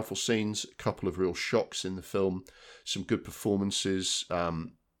really powerful scenes, a couple of real shocks in the film, some good performances. The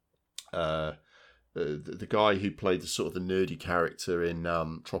guy who played the sort of the nerdy character in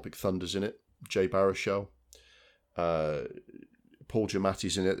Tropic Thunder's in it, Jay Baruchel. Paul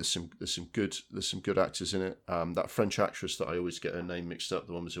Giamatti's in it. There's some good actors in it. That French actress that I always get her name mixed up,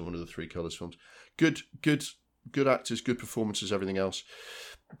 the one who's in one of the Three Colours films. Good actors, good performances, everything else.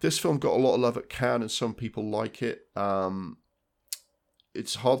 This film got a lot of love at Cannes, and some people like it.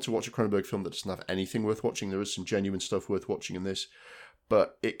 It's hard to watch a Cronenberg film that doesn't have anything worth watching. There is some genuine stuff worth watching in this,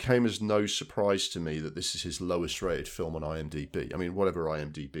 but it came as no surprise to me that this is his lowest rated film on IMDb. I mean, whatever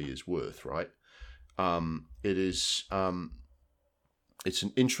IMDb is worth, right? It is. It's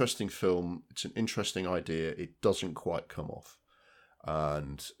an interesting film. It's an interesting idea. It doesn't quite come off,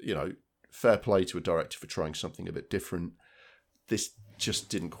 and fair play to a director for trying something a bit different. This just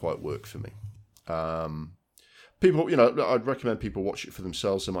didn't quite work for me. People, I'd recommend people watch it for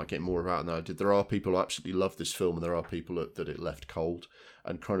themselves. They might get more about it than I did. There are people who absolutely love this film, and there are people that it left cold.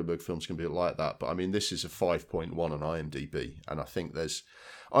 And Cronenberg films can be like that. But I mean, this is a 5.1 on IMDb, and I think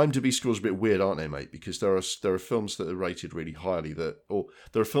IMDb scores a bit weird, aren't they, mate? Because there are films that are rated really highly or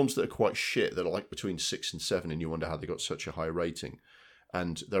there are films that are quite shit that are like between 6 and 7, and you wonder how they got such a high rating.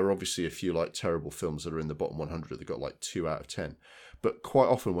 And there are obviously a few like terrible films that are in the bottom 100 that got like 2 out of 10. But quite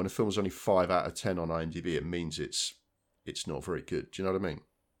often when a film is only 5 out of 10 on IMDb, it means it's not very good. Do you know what I mean?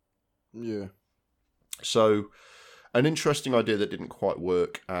 Yeah. So an interesting idea that didn't quite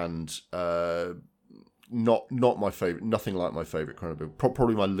work, and not my favourite, nothing like my favourite Cronenberg,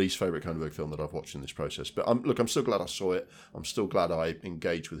 probably my least favourite Cronenberg film that I've watched in this process. But I'm still glad I saw it. I'm still glad I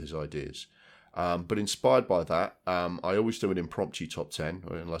engaged with his ideas. But inspired by that, I always do an impromptu top 10,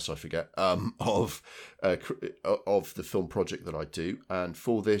 unless I forget, of the film project that I do. And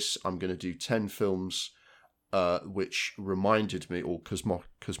for this, I'm going to do 10 films which reminded me, or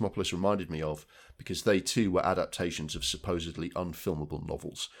Cosmopolis reminded me of, because they too were adaptations of supposedly unfilmable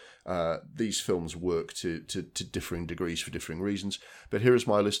novels. These films work to differing degrees for differing reasons, but here is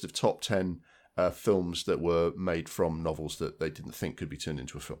my list of top 10 films that were made from novels that they didn't think could be turned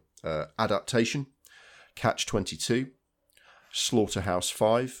into a film. Adaptation, Catch-22,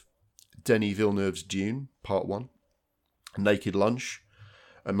 Slaughterhouse-5, Denis Villeneuve's Dune, Part 1, Naked Lunch,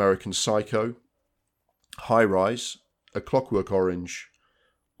 American Psycho, High Rise, A Clockwork Orange,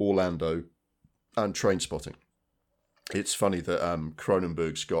 Orlando, and Trainspotting. It's funny that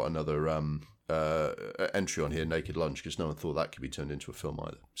Cronenberg's got another entry on here, Naked Lunch, because no one thought that could be turned into a film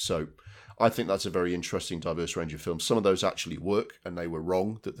either. So I think that's a very interesting, diverse range of films. Some of those actually work, and they were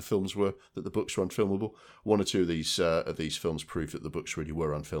wrong that the books were unfilmable. One or two of these films prove that the books really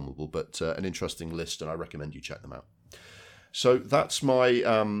were unfilmable, but an interesting list, and I recommend you check them out. So that's my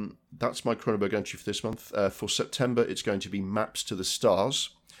Cronenberg entry for this month. For September, it's going to be Maps to the Stars.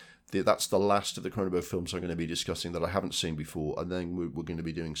 That's the last of the Cronenberg films I'm going to be discussing that I haven't seen before, and then we're going to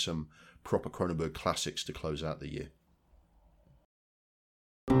be doing some proper Cronenberg classics to close out the year.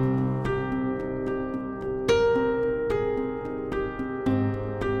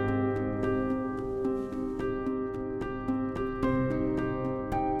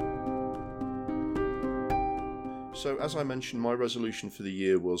 So, as I mentioned, my resolution for the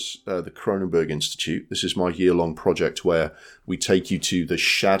year was the Cronenberg Institute. This is my year-long project where we take you to the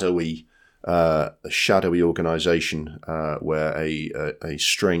shadowy organisation where a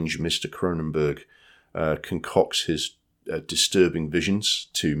strange Mr. Cronenberg concocts his disturbing visions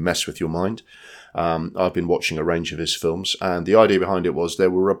to mess with your mind. I've been watching a range of his films, and the idea behind it was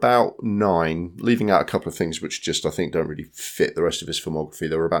there were about 9, leaving out a couple of things which just I think don't really fit the rest of his filmography.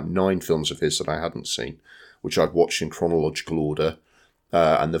 There were about 9 films of his that I hadn't seen, which I'd watched in chronological order.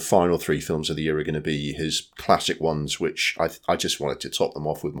 And the final 3 films of the year are going to be his classic ones, which I just wanted to top them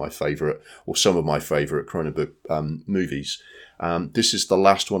off with my favourite, or some of my favourite Cronenberg movies. This is the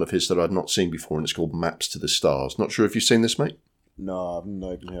last one of his that I'd not seen before, and it's called Maps to the Stars. Not sure if you've seen this, mate? No, I've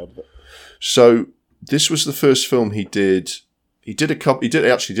not even heard of it. So this was the first film he did. He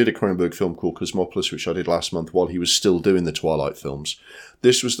actually did a Cronenberg film called Cosmopolis, which I did last month while he was still doing the Twilight films.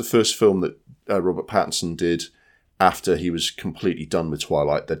 This was the first film that Robert Pattinson did after he was completely done with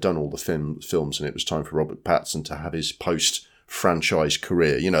Twilight. They'd done all the films, and it was time for Robert Pattinson to have his post-franchise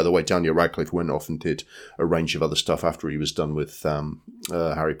career. You know, the way Daniel Radcliffe went off and did a range of other stuff after he was done with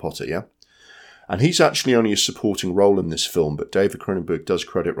Harry Potter, yeah? And he's actually only a supporting role in this film, but David Cronenberg does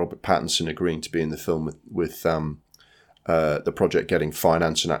credit Robert Pattinson agreeing to be in the film with the project getting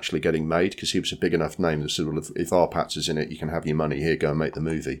financed and actually getting made, because he was a big enough name that said, well, if our Pats is in it, you can have your money here, go and make the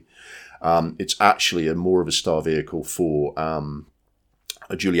movie. It's actually more of a star vehicle for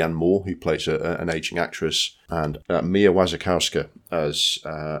Julianne Moore, who plays an aging actress, and Mia Wasikowska as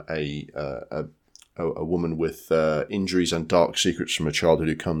a woman with injuries and dark secrets from her childhood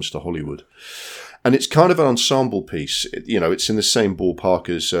who comes to Hollywood. And it's kind of an ensemble piece. It's in the same ballpark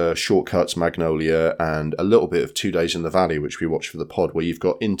as Shortcuts, Magnolia, and a little bit of 2 Days in the Valley, which we watched for the pod, where you've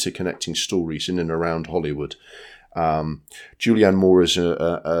got interconnecting stories in and around Hollywood. Julianne Moore is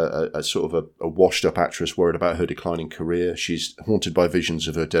a sort of a washed-up actress worried about her declining career. She's haunted by visions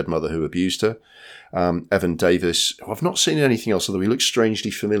of her dead mother who abused her. Evan Davis, who I've not seen anything else, although he looks strangely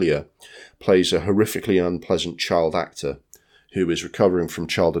familiar, plays a horrifically unpleasant child actor who is recovering from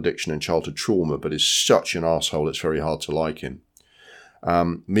child addiction and childhood trauma, but is such an arsehole it's very hard to like him.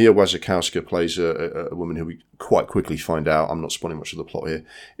 Mia Wasikowska plays a woman who we quite quickly find out, I'm not spoiling much of the plot here,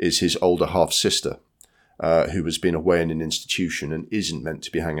 is his older half-sister, who has been away in an institution and isn't meant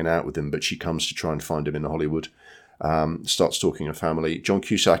to be hanging out with him, but she comes to try and find him in Hollywood, starts stalking her family. John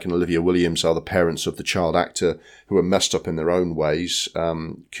Cusack and Olivia Williams are the parents of the child actor, who are messed up in their own ways.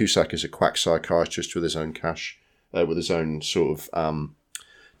 Cusack is a quack psychiatrist with his own cash, with his own sort of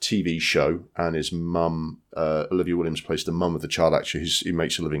TV show, and his mum, Olivia Williams, plays the mum of the child actor who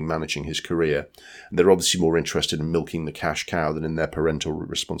makes a living managing his career. And they're obviously more interested in milking the cash cow than in their parental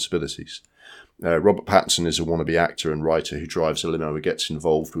responsibilities. Robert Pattinson is a wannabe actor and writer who drives a limo and gets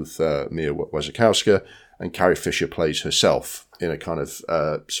involved with Mia Wasikowska, and Carrie Fisher plays herself in a kind of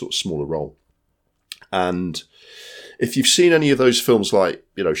sort of smaller role. And if you've seen any of those films like,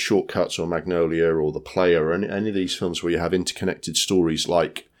 Shortcuts or Magnolia or The Player, or any of these films where you have interconnected stories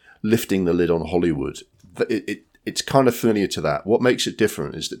like Lifting the Lid on Hollywood, it's kind of familiar to that. What makes it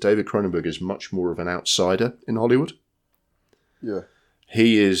different is that David Cronenberg is much more of an outsider in Hollywood. Yeah.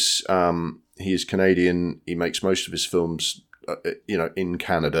 He is Canadian. He makes most of his films, in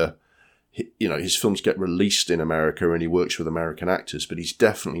Canada. his films get released in America and he works with American actors, but he's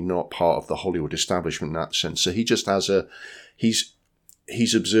definitely not part of the Hollywood establishment in that sense. So he just has he's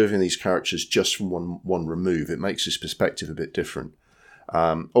observing these characters just from one remove. It makes his perspective a bit different.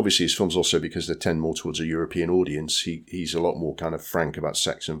 Obviously, his films also, because they tend more towards a European audience, he's a lot more kind of frank about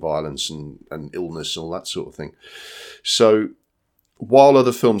sex and violence and illness and all that sort of thing. So while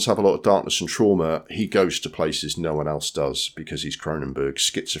other films have a lot of darkness and trauma, he goes to places no one else does because he's Cronenberg.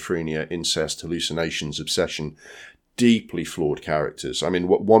 Schizophrenia, incest, hallucinations, obsession, deeply flawed characters. I mean,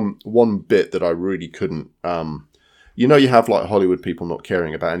 one bit that I really couldn't... you have like Hollywood people not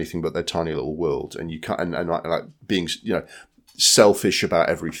caring about anything but their tiny little world, and you can't, and like being, selfish about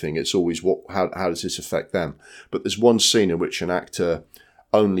everything. It's always how does this affect them? But there's one scene in which an actor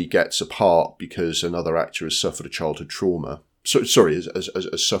only gets a part because another actor has suffered a childhood trauma. Has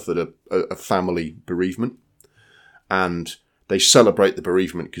suffered a family bereavement, and they celebrate the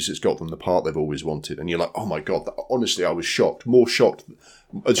bereavement because it's got them the part they've always wanted. And you're like, oh my God, honestly, I was shocked. More shocked,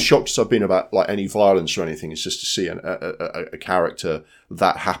 as shocked as I've been about like any violence or anything, is just to see a character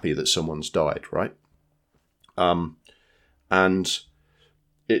that happy that someone's died, right? And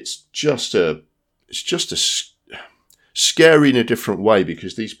it's just scary in a different way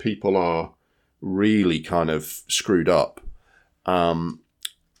because these people are really kind of screwed up.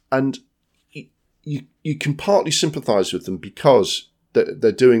 And you can partly sympathise with them because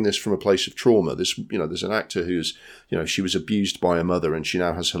they're doing this from a place of trauma. There's an actor who's, she was abused by her mother and she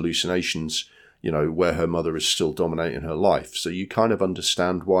now has hallucinations, where her mother is still dominating her life. So you kind of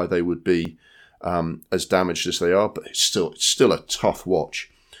understand why they would be as damaged as they are, but it's still a tough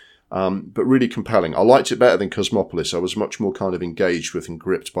watch. But really compelling. I liked it better than Cosmopolis. I was much more kind of engaged with and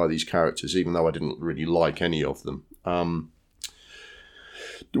gripped by these characters, even though I didn't really like any of them.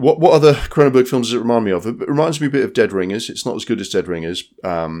 What other Cronenberg films does it remind me of? It reminds me a bit of Dead Ringers. It's not as good as Dead Ringers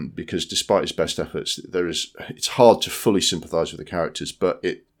because despite its best efforts, it's hard to fully sympathise with the characters, but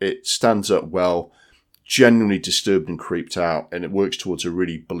it stands up well, genuinely disturbed and creeped out, and it works towards a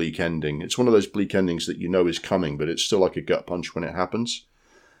really bleak ending. It's one of those bleak endings that is coming, but it's still like a gut punch when it happens.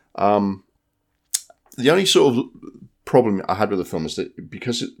 The only sort of problem I had with the film is that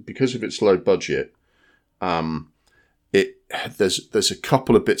because of its low budget, there's a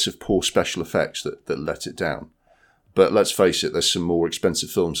couple of bits of poor special effects that let it down. But let's face it, there's some more expensive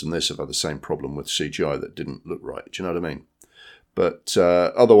films than this have had the same problem with CGI that didn't look right. Do you know what I mean? But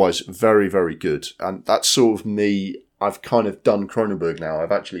otherwise, very, very good. And that's sort of me. I've kind of done Cronenberg now.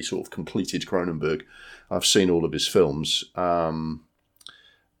 I've actually sort of completed Cronenberg. I've seen all of his films. And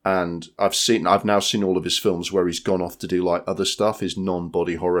I've now seen all of his films where he's gone off to do like other stuff, his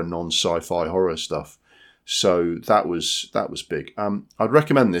non-body horror, non-sci-fi horror stuff. So that was big. I'd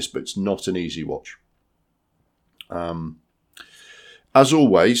recommend this, but it's not an easy watch. As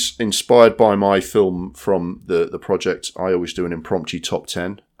always, inspired by my film from the project, I always do an impromptu top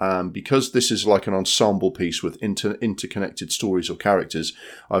 10. Because this is like an ensemble piece with interconnected stories or characters,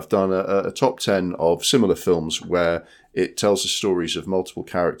 I've done a top 10 of similar films where it tells the stories of multiple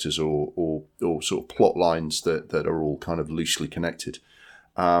characters or sort of plot lines that are all kind of loosely connected.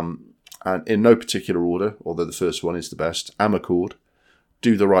 And in no particular order, although the first one is the best: Amarcord,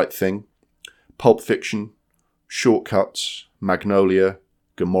 Do the Right Thing, Pulp Fiction, Shortcuts, Magnolia,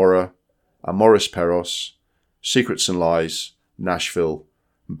 Gomorrah, Amoris Peros, Secrets and Lies, Nashville,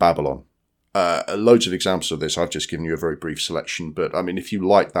 Babylon. Loads of examples of this. I've just given you a very brief selection, but I mean, if you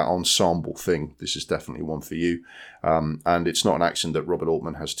like that ensemble thing, this is definitely one for you. And it's not an accident that Robert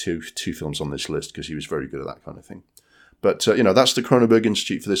Altman has two films on this list, because he was very good at that kind of thing. But, that's the Cronenberg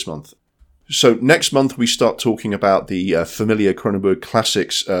Institute for this month. So next month we start talking about the familiar Cronenberg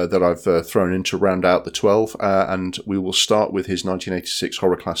classics that I've thrown in to round out the 12, and we will start with his 1986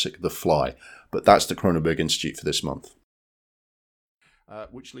 horror classic, The Fly. But that's the Cronenberg Institute for this month.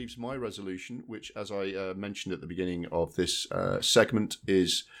 Which leaves my resolution, which, as I mentioned at the beginning of this segment,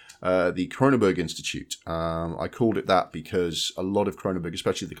 is the Cronenberg Institute. I called it that because a lot of Cronenberg,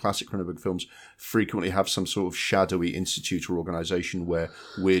 especially the classic Cronenberg films, frequently have some sort of shadowy institute or organization where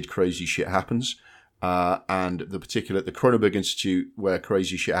weird, crazy shit happens. And the Cronenberg Institute, where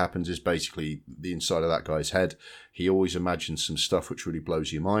crazy shit happens, is basically the inside of that guy's head. He always imagines some stuff which really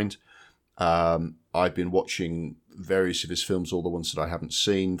blows your mind. I've been watching various of his films, all the ones that I haven't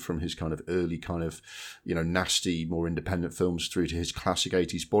seen, from his kind of early kind of, nasty, more independent films through to his classic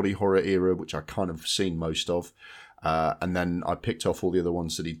 80s body horror era, which I kind of seen most of. And then I picked off all the other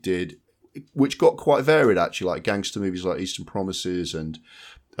ones that he did, which got quite varied, actually, like gangster movies like Eastern Promises and,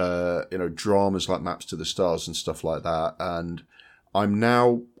 dramas like Maps to the Stars and stuff like that. And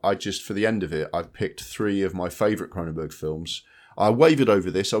for the end of it, I've picked 3 of my favourite Cronenberg films. I wavered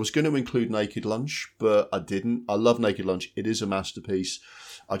over this. I was going to include Naked Lunch, but I didn't. I love Naked Lunch. It is a masterpiece.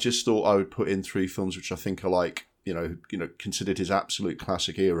 I just thought I would put in 3 films which I think are like, considered his absolute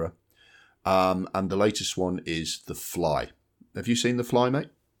classic era. And the latest one is The Fly. Have you seen The Fly, mate?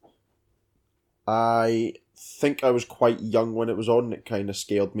 I think I was quite young when it was on. It kind of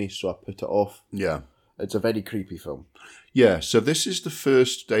scared me, so I put it off. Yeah. It's a very creepy film. Yeah, so this is the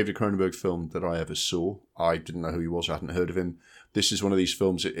first David Cronenberg film that I ever saw. I didn't know who he was. I hadn't heard of him. This is one of these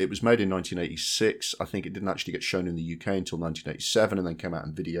films. It was made in 1986. I think it didn't actually get shown in the UK until 1987 and then came out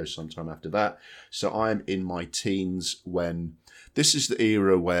in video sometime after that. So I'm in my teens when... This is the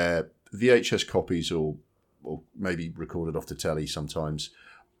era where VHS copies or maybe recorded off the telly sometimes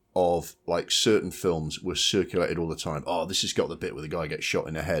of like certain films were circulated all the time. Oh, this has got the bit where the guy gets shot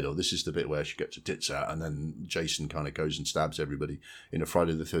in the head, or this is the bit where she gets her tits out and then Jason kind of goes and stabs everybody in a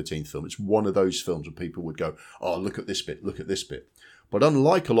Friday the 13th film. It's one of those films where people would go, oh, look at this bit, look at this bit. But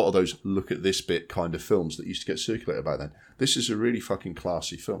unlike a lot of those look at this bit kind of films that used to get circulated back then, this is a really fucking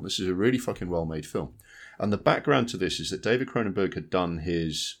classy film. This is a really fucking well-made film. And the background to this is that David Cronenberg had done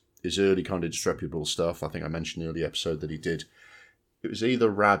his early kind of disreputable stuff. I think I mentioned in the early episode that he did. It was either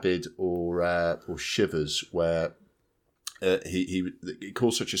Rabid or Shivers, where he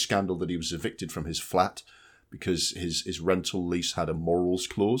caused such a scandal that he was evicted from his flat because his rental lease had a morals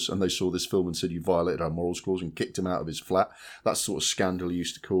clause, and they saw this film and said, you violated our morals clause, and kicked him out of his flat. That sort of scandal he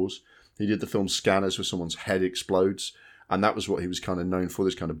used to cause. He did the film Scanners, where someone's head explodes, and that was what he was kind of known for,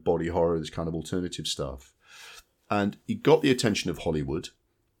 this kind of body horror, this kind of alternative stuff. And he got the attention of Hollywood,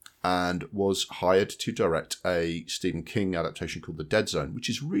 and was hired to direct a Stephen King adaptation called The Dead Zone, which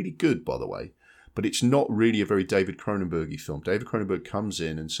is really good, by the way, but it's not really a very David Cronenberg-y film. David Cronenberg comes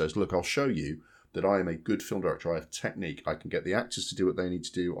in and says, look, I'll show you that I am a good film director. I have technique. I can get the actors to do what they need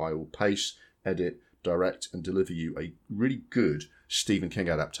to do. I will pace, edit, direct, and deliver you a really good Stephen King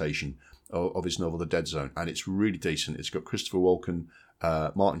adaptation of his novel The Dead Zone, and it's really decent. It's got Christopher Walken,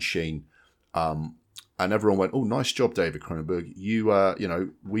 Martin Sheen, and everyone went, oh, nice job, David Cronenberg.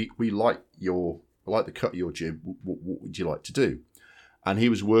 We like the cut of your jib. What would you like to do? And he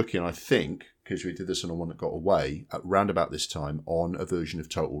was working, I think, because we did this on a One That Got Away, at round about this time, on a version of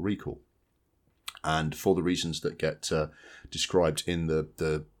Total Recall. And for the reasons that get described in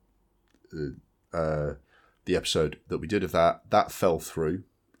the episode that we did of that fell through.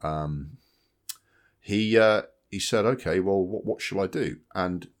 He said, okay, well, what shall I do?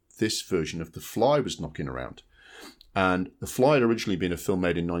 And this version of The Fly was knocking around. And The Fly had originally been a film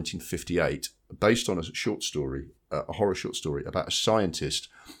made in 1958 based on a short story, a horror short story about a scientist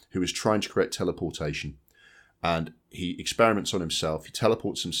who is trying to create teleportation. And he experiments on himself. He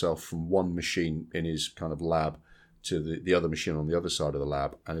teleports himself from one machine in his kind of lab to the other machine on the other side of the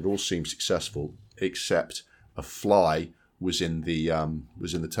lab. And it all seems successful, except a fly was in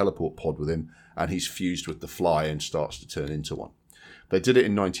the teleport pod with him, and he's fused with the fly and starts to turn into one. They did it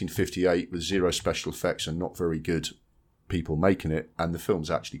in 1958 with zero special effects and not very good people making it, and the film's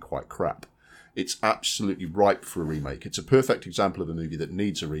actually quite crap. It's absolutely ripe for a remake. It's a perfect example of a movie that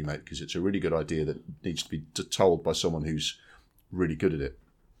needs a remake because it's a really good idea that needs to be told by someone who's really good at it.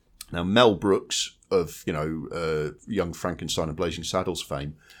 Now, Mel Brooks of Young Frankenstein and Blazing Saddles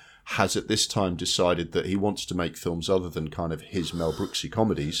fame has at this time decided that he wants to make films other than kind of his Mel Brooksy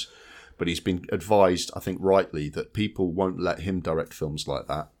comedies. But he's been advised, I think rightly, that people won't let him direct films like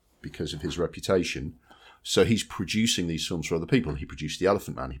that because of his reputation. So he's producing these films for other people. He produced The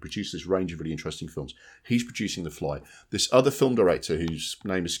Elephant Man. He produced this range of really interesting films. He's producing The Fly. This other film director, whose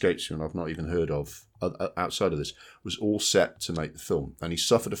name escapes me and I've not even heard of outside of this, was all set to make the film. And he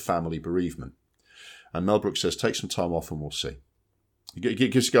suffered a family bereavement. And Mel Brooks says, take some time off and we'll see. He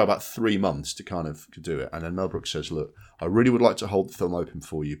gives the guy about 3 months to kind of do it. And then Mel Brooks says, look, I really would like to hold the film open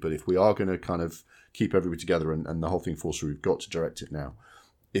for you, but if we are going to kind of keep everybody together and the whole thing falls through, we've got to direct it now.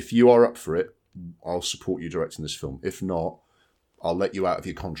 If you are up for it, I'll support you directing this film. If not, I'll let you out of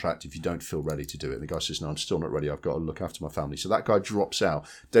your contract if you don't feel ready to do it. And the guy says, no, I'm still not ready. I've got to look after my family. So that guy drops out.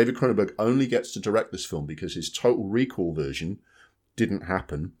 David Cronenberg only gets to direct this film because his Total Recall version didn't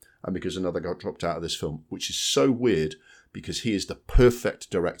happen and because another guy dropped out of this film, which is so weird because he is the perfect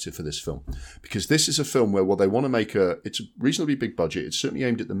director for this film. Because this is a film where, well, they want to make it's a reasonably big budget. It's certainly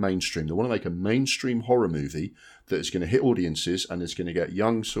aimed at the mainstream. They want to make a mainstream horror movie that is going to hit audiences and is going to get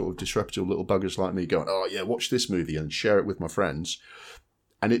young, sort of disreputable little buggers like me going, oh, yeah, watch this movie and share it with my friends.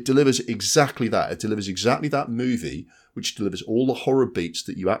 And it delivers exactly that. It delivers exactly that movie, which delivers all the horror beats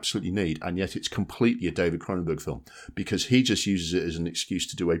that you absolutely need, and yet it's completely a David Cronenberg film because he just uses it as an excuse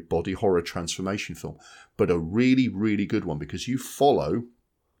to do a body horror transformation film, but a really, really good one because you follow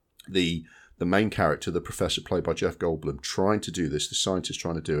the the main character, the professor played by Jeff Goldblum, trying to do this, the scientist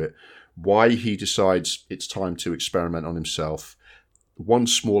trying to do it, why he decides it's time to experiment on himself, one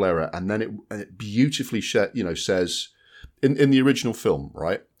small error, and then it beautifully says, in the original film,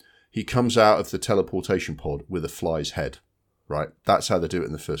 right, he comes out of the teleportation pod with a fly's head, right? That's how they do it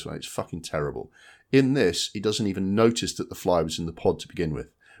in the first one. It's fucking terrible. In this, he doesn't even notice that the fly was in the pod to begin with,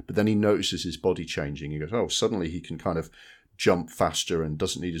 but then he notices his body changing. He goes, oh, suddenly he can kind of jump faster and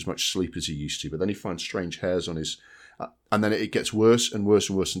doesn't need as much sleep as he used to, but then he finds strange hairs on his... and then it gets worse and worse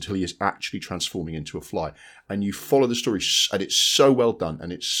and worse until he is actually transforming into a fly. And you follow the story, and it's so well done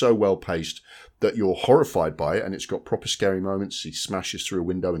and it's so well paced that you're horrified by it, and it's got proper scary moments. He smashes through a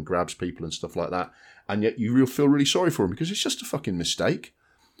window and grabs people and stuff like that. And yet you feel really sorry for him because it's just a fucking mistake.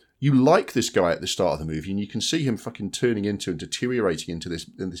 You like this guy at the start of the movie, and you can see him fucking turning into and deteriorating into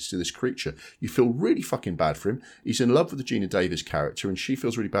this creature. You feel really fucking bad for him. He's in love with the Gina Davis character, and she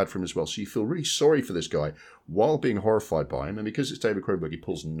feels really bad for him as well. So you feel really sorry for this guy while being horrified by him. And because it's David Cronenberg, he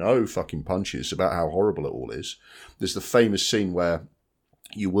pulls no fucking punches about how horrible it all is. There's the famous scene where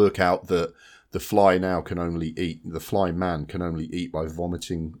you work out that the fly man can only eat by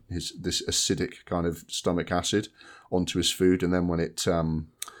vomiting this acidic kind of stomach acid onto his food, and then when it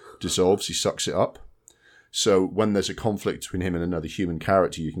dissolves, he sucks it up. So when there's a conflict between him and another human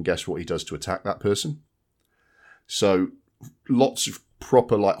character, you can guess what he does to attack that person. So lots of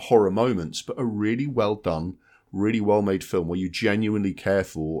proper like horror moments, but a really well done, really well made film where you genuinely care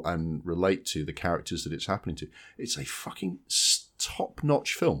for and relate to the characters that it's happening to. It's a fucking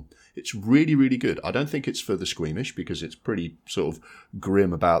top-notch film. It's really, really good. I don't think it's for the squeamish because it's pretty sort of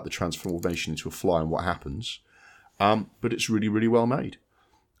grim about the transformation into a fly and what happens. But it's really, really well made.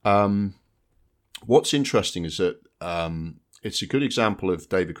 What's interesting is that it's a good example of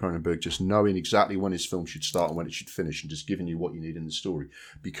David Cronenberg just knowing exactly when his film should start and when it should finish, and just giving you what you need in the story.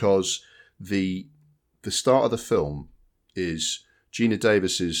 Because the start of the film is Gina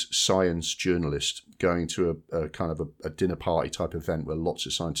Davis's science journalist going to a kind of a dinner party type event where lots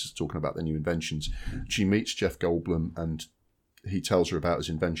of scientists are talking about their new inventions. She meets Jeff Goldblum and he tells her about his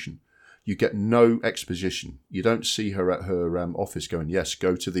invention. You get no exposition. You don't see her at her office going, yes,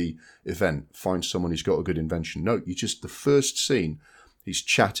 go to the event, find someone who's got a good invention. No, the first scene, he's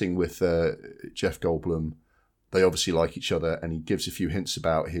chatting with Jeff Goldblum. They obviously like each other, and he gives a few hints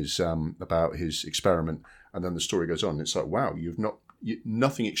about his experiment, and then the story goes on. It's like, wow,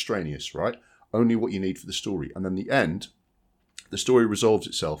 nothing extraneous, right? Only what you need for the story. And then the end, the story resolves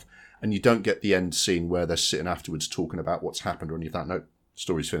itself, and you don't get the end scene where they're sitting afterwards talking about what's happened or any of that. No,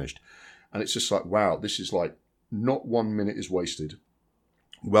 story's finished. And it's just like, wow, this is like, not 1 minute is wasted.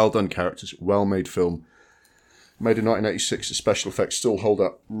 Well done characters, well made film. Made in 1986, the special effects still hold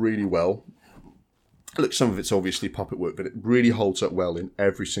up really well. Look, some of it's obviously puppet work, but it really holds up well in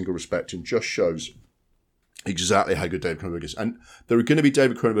every single respect and just shows exactly how good David Cronenberg is. And there are going to be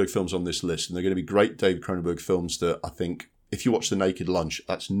David Cronenberg films on this list, and they're going to be great David Cronenberg films that I think, if you watch The Naked Lunch,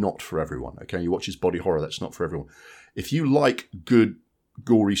 that's not for everyone, okay? You watch his body horror, that's not for everyone. If you like good,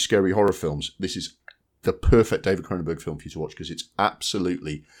 gory, scary horror films, this is the perfect David Cronenberg film for you to watch because it's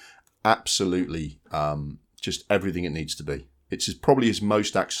absolutely just everything it needs to be. It's probably his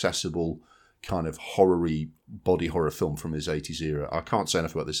most accessible kind of horror-y body horror film from his 80s era. I can't say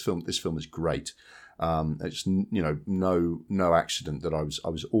enough about this film. This film is great. It's no accident that I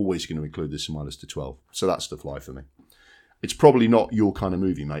was always going to include this in my list of 12. So that's The Fly for me. It's probably not your kind of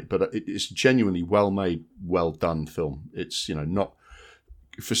movie, mate, but it's genuinely well made, well done film. It's not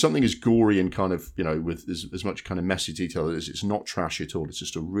for something as gory and kind of with as much kind of messy detail as it's not trashy at all. It's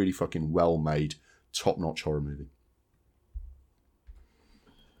just a really fucking well made, top notch horror movie.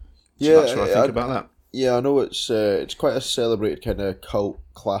 So that's what I think about that. Yeah, I know it's quite a celebrated kind of cult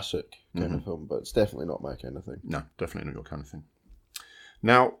classic kind of film, but it's definitely not my kind of thing. No, definitely not your kind of thing.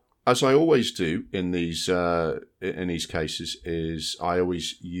 Now, as I always do in these cases, is I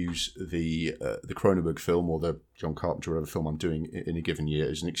always use the Cronenberg film or the John Carpenter or whatever film I'm doing in a given year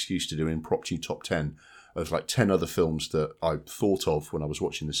as an excuse to do an impromptu top 10 of like 10 other films that I thought of when I was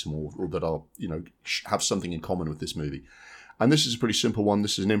watching this or that are have something in common with this movie. And this is a pretty simple one.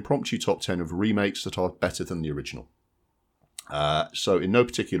 This is an impromptu top 10 of remakes that are better than the original. So in no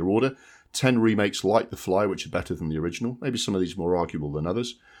particular order, 10 remakes like The Fly, which are better than the original. Maybe some of these more arguable than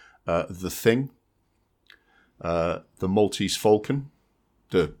others. The Thing, The Maltese Falcon,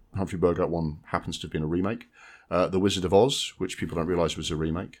 the Humphrey Bogart one happens to have been a remake. The Wizard of Oz, which people don't realise was a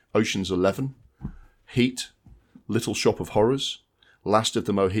remake. Ocean's 11, Heat, Little Shop of Horrors, Last of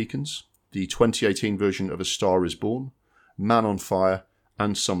the Mohicans, the 2018 version of A Star is Born, Man on Fire,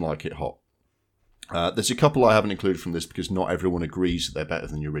 and Some Like It Hot. There's a couple I haven't included from this because not everyone agrees that they're better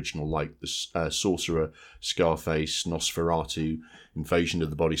than the original, like the Sorcerer, Scarface, Nosferatu, Invasion of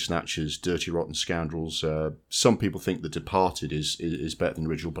the Body Snatchers, Dirty Rotten Scoundrels. Some people think The Departed is better than the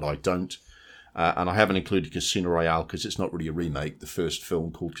original, but I don't. And I haven't included Casino Royale because it's not really a remake. The first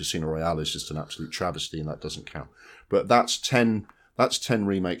film called Casino Royale is just an absolute travesty, and that doesn't count. But that's 10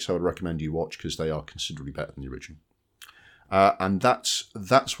 remakes I would recommend you watch because they are considerably better than the original. And that's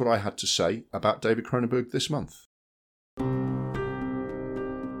what I had to say about David Cronenberg this month. I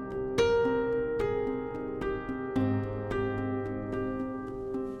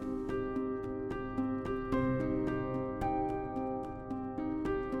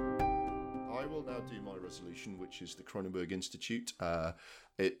will now do my resolution, which is the Cronenberg Institute.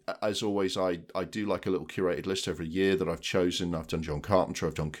 As always, I do like a little curated list every year that I've chosen. I've done John Carpenter,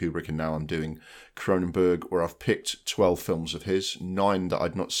 I've done Kubrick, and now I'm doing Cronenberg, where I've picked 12 films of his, 9 that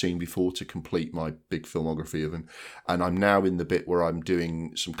I'd not seen before to complete my big filmography of him. And I'm now in the bit where I'm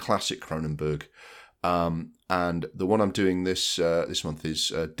doing some classic Cronenberg. And the one I'm doing this month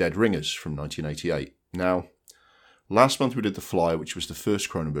is Dead Ringers from 1988. Now, last month we did The Fly, which was the first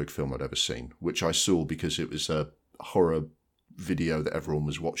Cronenberg film I'd ever seen, which I saw because it was a horror video that everyone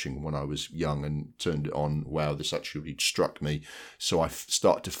was watching when I was young and turned it on. Wow, this actually struck me. So I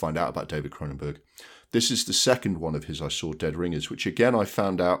started to find out about David Cronenberg. This is the second one of his I saw, Dead Ringers, which again I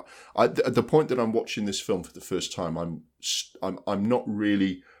found out at the point that I'm watching this film for the first time. I'm not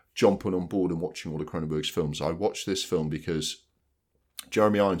really jumping on board and watching all of Cronenberg's films. I watched this film because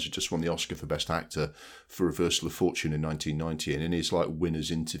Jeremy Irons had just won the Oscar for Best Actor for Reversal of Fortune in 1990, and in his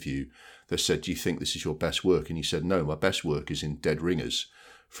winner's interview, they said, "Do you think this is your best work?" And he said, "No, my best work is in Dead Ringers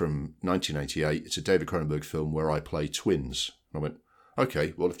from 1988. It's a David Cronenberg film where I play twins." And I went,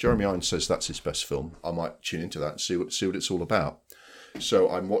 "Okay, well, if Jeremy Irons says that's his best film, I might tune into that and see what it's all about." So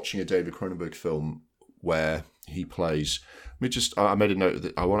I'm watching a David Cronenberg film where he plays. I made a note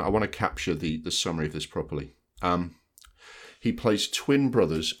that I want to capture the summary of this properly. He plays twin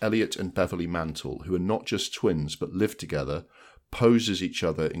brothers, Elliot and Beverly Mantle, who are not just twins, but live together, pose as each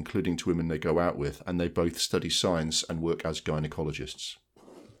other, including to women they go out with, and they both study science and work as gynecologists.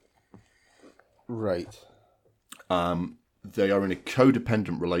 Right. They are in a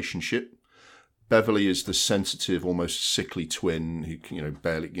codependent relationship. Beverly is the sensitive, almost sickly twin who,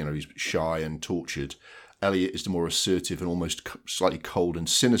 barely, he's shy and tortured. Elliot is the more assertive and almost slightly cold and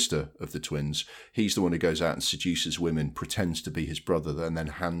sinister of the twins. He's the one who goes out and seduces women, pretends to be his brother, and then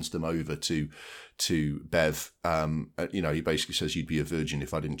hands them over to Bev. He basically says, "You'd be a virgin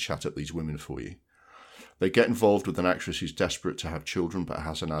if I didn't chat up these women for you." They get involved with an actress who's desperate to have children but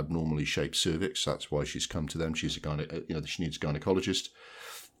has an abnormally shaped cervix. That's why she's come to them. She's she needs a gynecologist.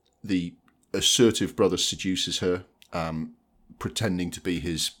 The assertive brother seduces her, pretending to be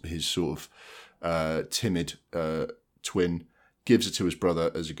his sort of timid twin, gives it to his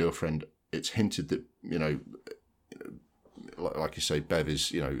brother as a girlfriend. It's hinted that, like you say, Bev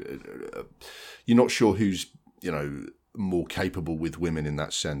is, you're not sure who's, more capable with women in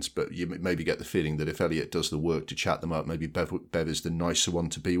that sense, but you maybe get the feeling that if Elliot does the work to chat them up, maybe Bev is the nicer one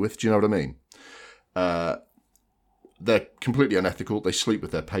to be with. Do you know what I mean? They're completely unethical. They sleep with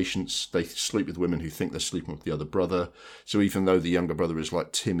their patients. They sleep with women who think they're sleeping with the other brother. So even though the younger brother is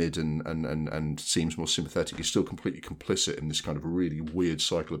timid and seems more sympathetic, he's still completely complicit in this kind of really weird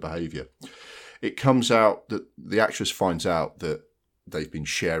cycle of behaviour. It comes out that the actress finds out that they've been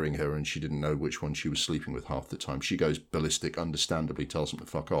sharing her and she didn't know which one she was sleeping with half the time. She goes ballistic, understandably, tells him to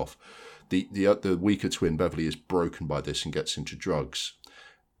fuck off. The weaker twin, Beverly, is broken by this and gets into drugs.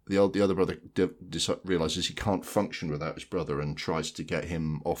 The other brother realises he can't function without his brother and tries to get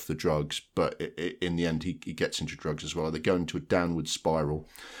him off the drugs, but in the end he gets into drugs as well. They go into a downward spiral.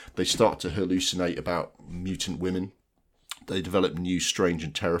 They start to hallucinate about mutant women. They develop new, strange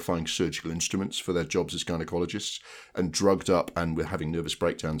and terrifying surgical instruments for their jobs as gynecologists, and drugged up and with having nervous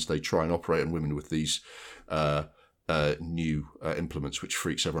breakdowns, they try and operate on women with these new implements, which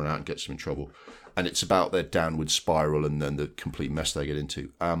freaks everyone out and gets them in trouble. And it's about their downward spiral and then the complete mess they get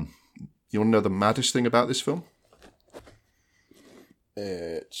into. You want to know the maddest thing about this film?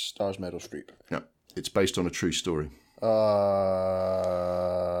 It stars Meryl Streep. Yeah, it's based on a true story.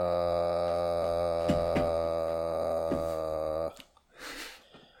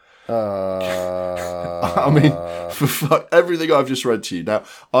 I mean, for everything I've just read to you. Now,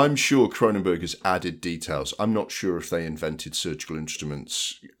 I'm sure Cronenberg has added details. I'm not sure if they invented surgical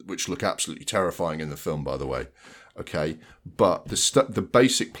instruments, which look absolutely terrifying in the film, by the way. Okay, but the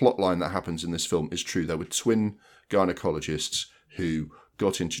basic plot line that happens in this film is true. There were twin gynecologists who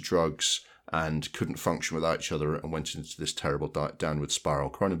got into drugs and couldn't function without each other and went into this terrible downward spiral.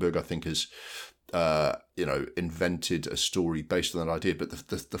 Cronenberg, I think, has invented a story based on that idea, but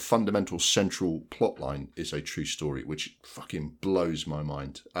the fundamental central plot line is a true story, which fucking blows my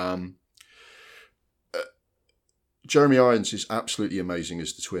mind. Jeremy Irons is absolutely amazing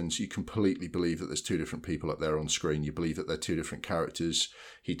as the twins. You completely believe that there's two different people up there on screen. You believe that they're two different characters.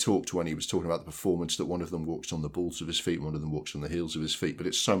 He talked when he was talking about the performance that one of them walks on the balls of his feet, one of them walks on the heels of his feet, but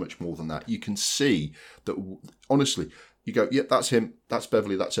it's so much more than that. You can see that, honestly, you go, yeah, that's him, that's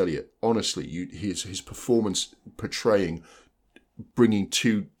Beverly, that's Elliot. Honestly, his performance portraying, bringing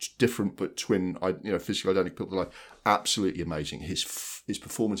two different but twin, physically identical people to life, absolutely amazing. His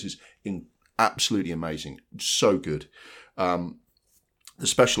performance is absolutely amazing, so good. The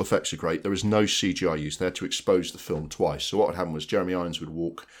special effects are great. There is no CGI used. They had to expose the film twice. So what would happen was Jeremy Irons would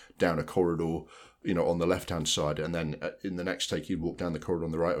walk down a corridor, on the left-hand side, and then in the next take he'd walk down the corridor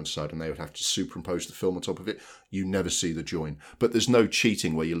on the right-hand side, and they would have to superimpose the film on top of it. You never see the join. But there's no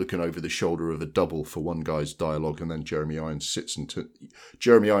cheating where you're looking over the shoulder of a double for one guy's dialogue, and then Jeremy Irons talks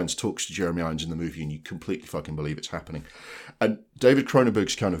to Jeremy Irons in the movie, and you completely fucking believe it's happening. And David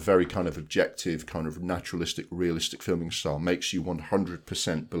Cronenberg's very objective, kind of naturalistic, realistic filming style makes you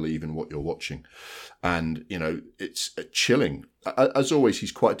 100% believe in what you're watching. And, it's chilling. As always,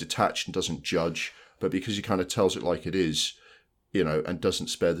 he's quite detached and doesn't judge, but because he kind of tells it like it is, and doesn't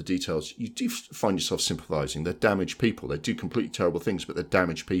spare the details, you do find yourself sympathising. They're damaged people. They do completely terrible things, but they're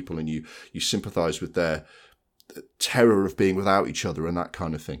damaged people, and you sympathise with their terror of being without each other and that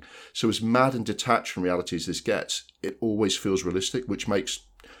kind of thing. So as mad and detached from reality as this gets, it always feels realistic, which makes,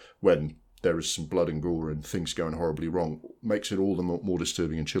 when there is some blood and gore and things going horribly wrong, makes it all the more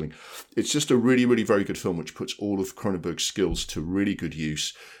disturbing and chilling. It's just a really, really very good film, which puts all of Cronenberg's skills to really good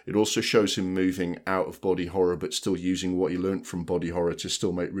use. It also shows him moving out of body horror, but still using what he learnt from body horror to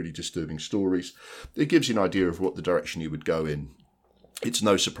still make really disturbing stories. It gives you an idea of what the direction he would go in. It's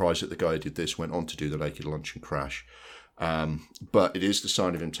no surprise that the guy who did this went on to do The Naked Lunch and Crash. But it is the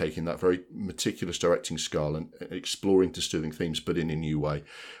sign of him taking that very meticulous directing style and exploring disturbing themes, but in a new way.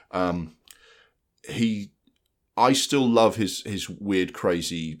 I still love his weird,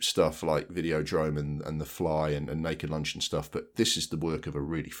 crazy stuff like Videodrome and The Fly and Naked Lunch and stuff, but this is the work of a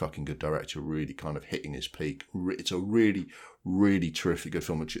really fucking good director, really kind of hitting his peak. It's a really, really terrific good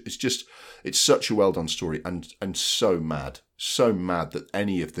film. It's such a well done story and so mad that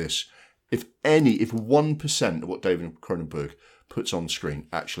any of this, if 1% of what David Cronenberg puts on screen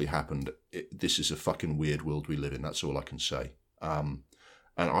actually happened, this is a fucking weird world we live in. That's all I can say. And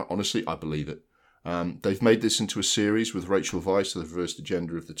honestly, I believe it. They've made this into a series with Rachel Weisz, The Reversed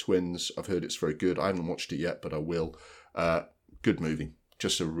Agenda of the Twins. I've heard it's very good. I haven't watched it yet, but I will. Good movie.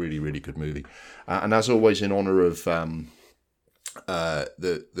 Just a really, really good movie. And as always, in honour of the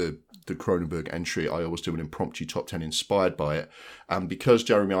Cronenberg entry, I always do an impromptu top 10 inspired by it. And because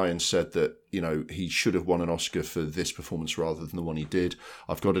Jeremy Irons said that, he should have won an Oscar for this performance rather than the one he did,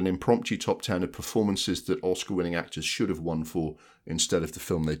 I've got an impromptu top 10 of performances that Oscar-winning actors should have won for instead of the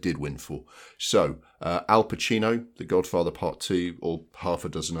film they did win for. So, Al Pacino, The Godfather Part 2, or half a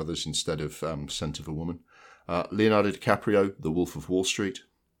dozen others instead of Scent of a Woman. Leonardo DiCaprio, The Wolf of Wall Street.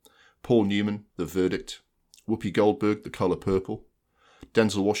 Paul Newman, The Verdict. Whoopi Goldberg, The Colour Purple.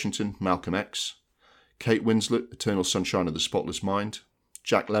 Denzel Washington, Malcolm X. Kate Winslet, Eternal Sunshine of the Spotless Mind.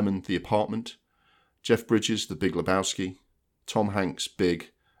 Jack Lemmon, The Apartment. Jeff Bridges, The Big Lebowski. Tom Hanks, Big.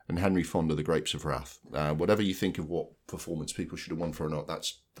 And Henry Fonda, The Grapes of Wrath. Whatever you think of what performance people should have won for or not,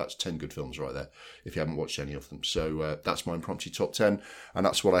 that's 10 good films right there, if you haven't watched any of them. So that's my impromptu top 10, and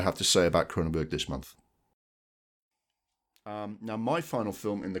that's what I have to say about Cronenberg this month. Now, my final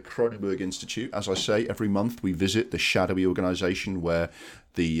film in the Cronenberg Institute, as I say, every month we visit the shadowy organisation where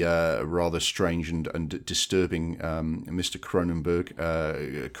the rather strange and disturbing Mr.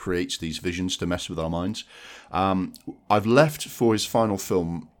 Cronenberg creates these visions to mess with our minds. I've left for his final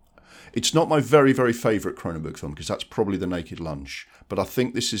film. It's not my very, very favourite Cronenberg film, because that's probably The Naked Lunch, but I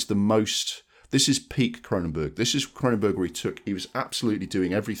think this is this is peak Cronenberg. This is Cronenberg where he was absolutely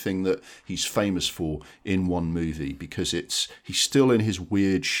doing everything that he's famous for in one movie, because he's still in his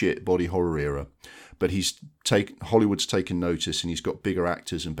weird shit body horror era, but Hollywood's taken notice and he's got bigger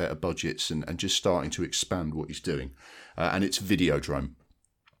actors and better budgets and just starting to expand what he's doing. And it's Videodrome.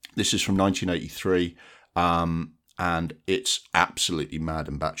 This is from 1983. And it's absolutely mad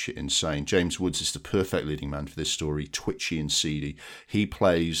and batshit insane. James Woods is the perfect leading man for this story, twitchy and seedy. He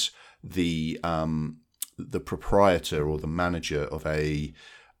plays the proprietor or the manager of a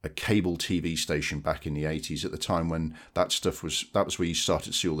cable TV station back in the 80s, at the time when that was where you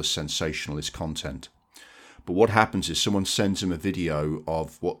started to see all the sensationalist content. But what happens is someone sends him a video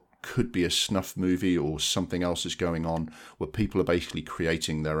of what could be a snuff movie or something else is going on, where people are basically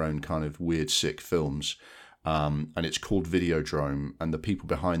creating their own kind of weird, sick films. And it's called Videodrome, and the people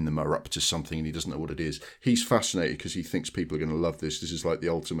behind them are up to something, and he doesn't know what it is. He's fascinated because he thinks people are going to love this. This is like the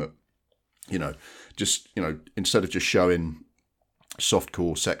ultimate, instead of just showing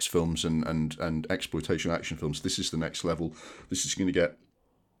softcore sex films and exploitation action films, this is the next level. This is going to get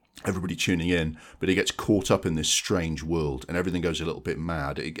everybody tuning in, but he gets caught up in this strange world, and everything goes a little bit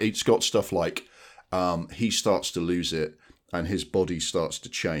mad. It's got stuff like he starts to lose it, and his body starts to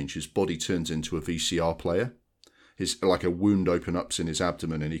change. His body turns into a VCR player. Like a wound opens up in his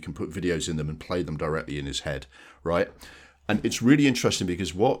abdomen, and he can put videos in them and play them directly in his head, right? And it's really interesting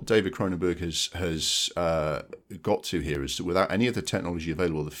because what David Cronenberg has got to here is that without any of the technology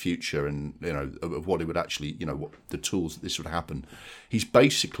available, the future and of what it would actually, what the tools that this would happen, he's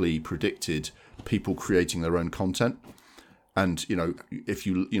basically predicted people creating their own content. And, if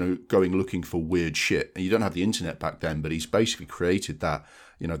going looking for weird shit, and you don't have the internet back then, but he's basically created that,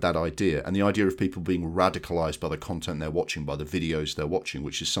 that idea. And the idea of people being radicalized by the content they're watching, by the videos they're watching,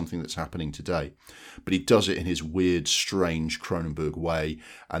 which is something that's happening today. But he does it in his weird, strange Cronenberg way.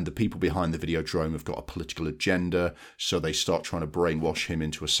 And the people behind the Videodrome have got a political agenda. So they start trying to brainwash him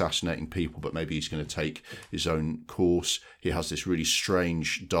into assassinating people, but maybe he's going to take his own course. He has this really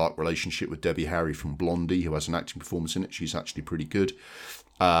strange, dark relationship with Debbie Harry from Blondie, who has an acting performance in it. She's actually pretty good.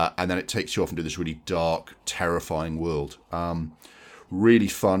 And then it takes you off into this really dark, terrifying world. Really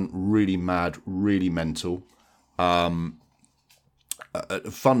fun, really mad, really mental. A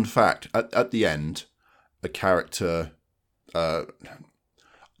fun fact, at the end, a character...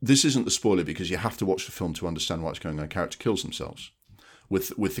 this isn't the spoiler because you have to watch the film to understand what's going on. A character kills themselves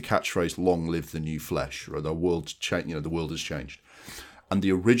with the catchphrase, "Long live the new flesh," or the world's the world has changed. And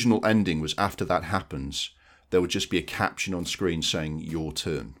the original ending was, after that happens, there would just be a caption on screen saying, "Your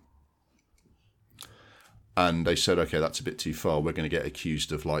turn." And they said, okay, that's a bit too far. We're going to get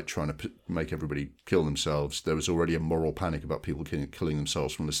accused of trying to make everybody kill themselves. There was already a moral panic about people killing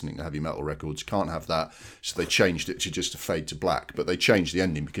themselves from listening to heavy metal records. Can't have that. So they changed it to just a fade to black. But they changed the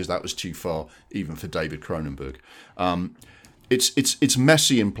ending because that was too far, even for David Cronenberg. It's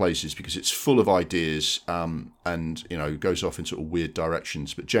messy in places because it's full of ideas and goes off in sort of weird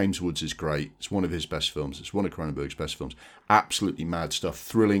directions. But James Woods is great. It's one of his best films. It's one of Cronenberg's best films. Absolutely mad stuff,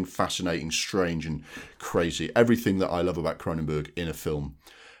 thrilling, fascinating, strange, and crazy. Everything that I love about Cronenberg in a film.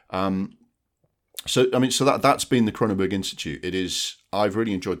 So that's been the Cronenberg Institute. It is. I've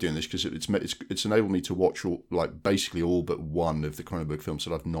really enjoyed doing this because it's enabled me to watch basically all but one of the Cronenberg films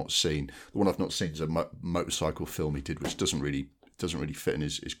that I've not seen. The one I've not seen is a motorcycle film he did, which doesn't really fit in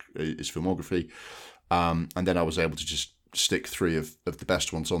his filmography. And then I was able to just stick three of the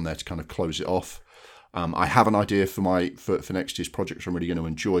best ones on there to kind of close it off. I have an idea for next year's project, which I'm really going to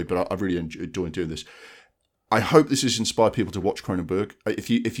enjoy, but I've really enjoyed doing this. I hope this has inspired people to watch Cronenberg. If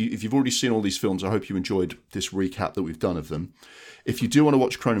you've already seen all these films, I hope you enjoyed this recap that we've done of them. If you do want to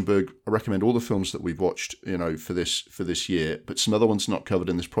watch Cronenberg, I recommend all the films that we've watched, for this year. But some other ones not covered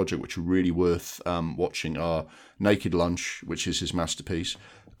in this project, which are really worth watching, are Naked Lunch, which is his masterpiece,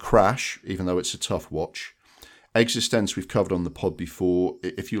 Crash, even though it's a tough watch, Existence we've covered on the pod before.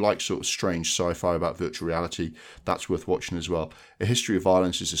 If you like sort of strange sci-fi about virtual reality, that's worth watching as well. A History of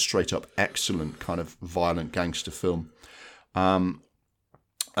Violence is a straight up excellent kind of violent gangster film. And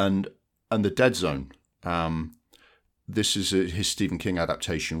The Dead Zone. This is his Stephen King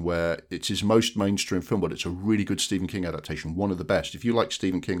adaptation where it's his most mainstream film, but it's a really good Stephen King adaptation, one of the best. If you like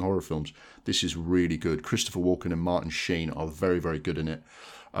Stephen King horror films, this is really good. Christopher Walken and Martin Sheen are very, very good in it.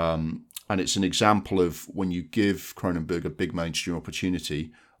 And it's an example of when you give Cronenberg a big mainstream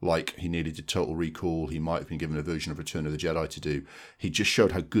opportunity, like he nearly did Total Recall, he might have been given a version of Return of the Jedi to do. He just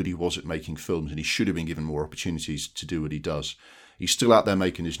showed how good he was at making films, and he should have been given more opportunities to do what he does. He's still out there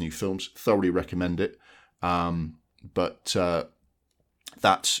making his new films. Thoroughly recommend it. But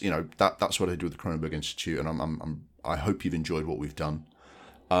that's what I do with the Cronenberg Institute, and I hope you've enjoyed what we've done.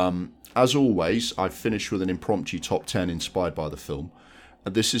 As always, I've finished with an impromptu top 10 inspired by the film.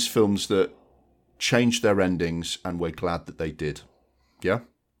 And this is films that changed their endings, and we're glad that they did. Yeah?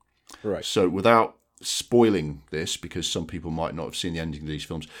 Right. So without spoiling this, because some people might not have seen the ending of these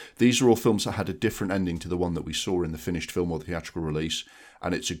films, these are all films that had a different ending to the one that we saw in the finished film or the theatrical release.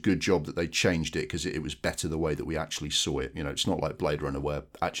 And it's a good job that they changed it because it was better the way that we actually saw it. It's not like Blade Runner where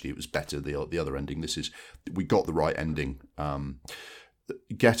actually it was better, the other ending. We got the right ending.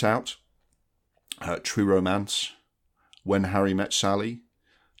 Get Out, True Romance, When Harry Met Sally,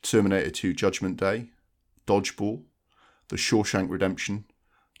 Terminator 2 Judgment Day, Dodgeball, The Shawshank Redemption,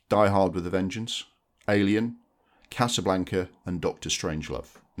 Die Hard with a Vengeance, Alien, Casablanca, and Doctor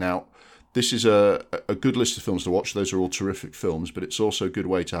Strangelove. Now, this is a good list of films to watch. Those are all terrific films, but it's also a good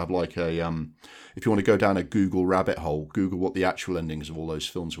way to have like a, if you want to go down a Google rabbit hole, Google what the actual endings of all those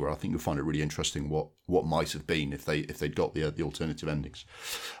films were. I think you'll find it really interesting what might have been if they'd got the alternative endings.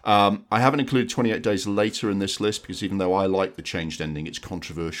 I haven't included 28 Days Later in this list because even though I like the changed ending, it's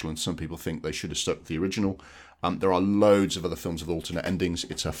controversial and some people think they should have stuck with the original. There are loads of other films with alternate endings.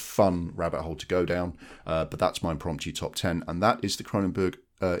 It's a fun rabbit hole to go down, but that's my impromptu top 10, and that is the Cronenberg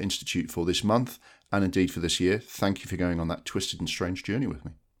Institute for this month, and indeed for this year. Thank you for going on that twisted and strange journey with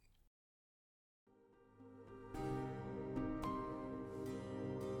me.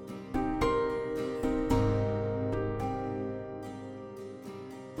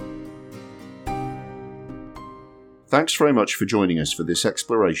 Thanks very much for joining us for this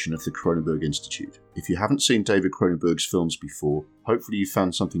exploration of the Cronenberg Institute. If you haven't seen David Cronenberg's films before, hopefully you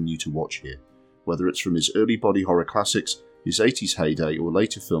found something new to watch here, whether it's from his early body horror classics, his 80s heyday, or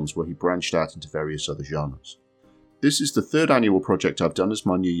later films where he branched out into various other genres. This is the third annual project I've done as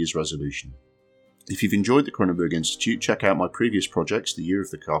my New Year's resolution. If you've enjoyed the Cronenberg Institute, check out my previous projects, The Year of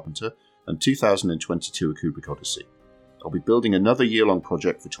the Carpenter and 2022 A Kubrick Odyssey. I'll be building another year-long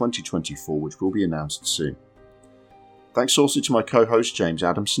project for 2024, which will be announced soon. Thanks also to my co-host James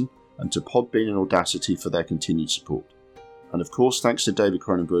Adamson and to Podbean and Audacity for their continued support. And of course, thanks to David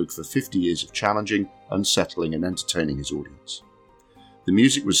Cronenberg for 50 years of challenging, unsettling and entertaining his audience. The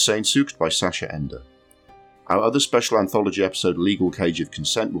music was Sehnsucht by Sasha Ender. Our other special anthology episode, Legal Cage of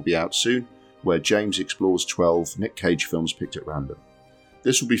Consent, will be out soon, where James explores 12 Nick Cage films picked at random.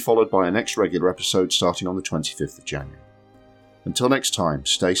 This will be followed by our next regular episode starting on the 25th of January. Until next time,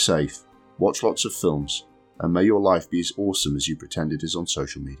 stay safe, watch lots of films, and may your life be as awesome as you pretend it is on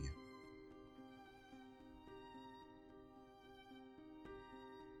social media.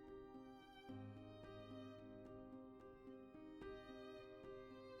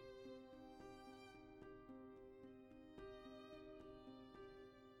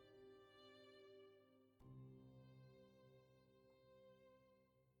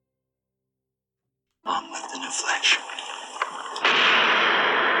 With an inflection.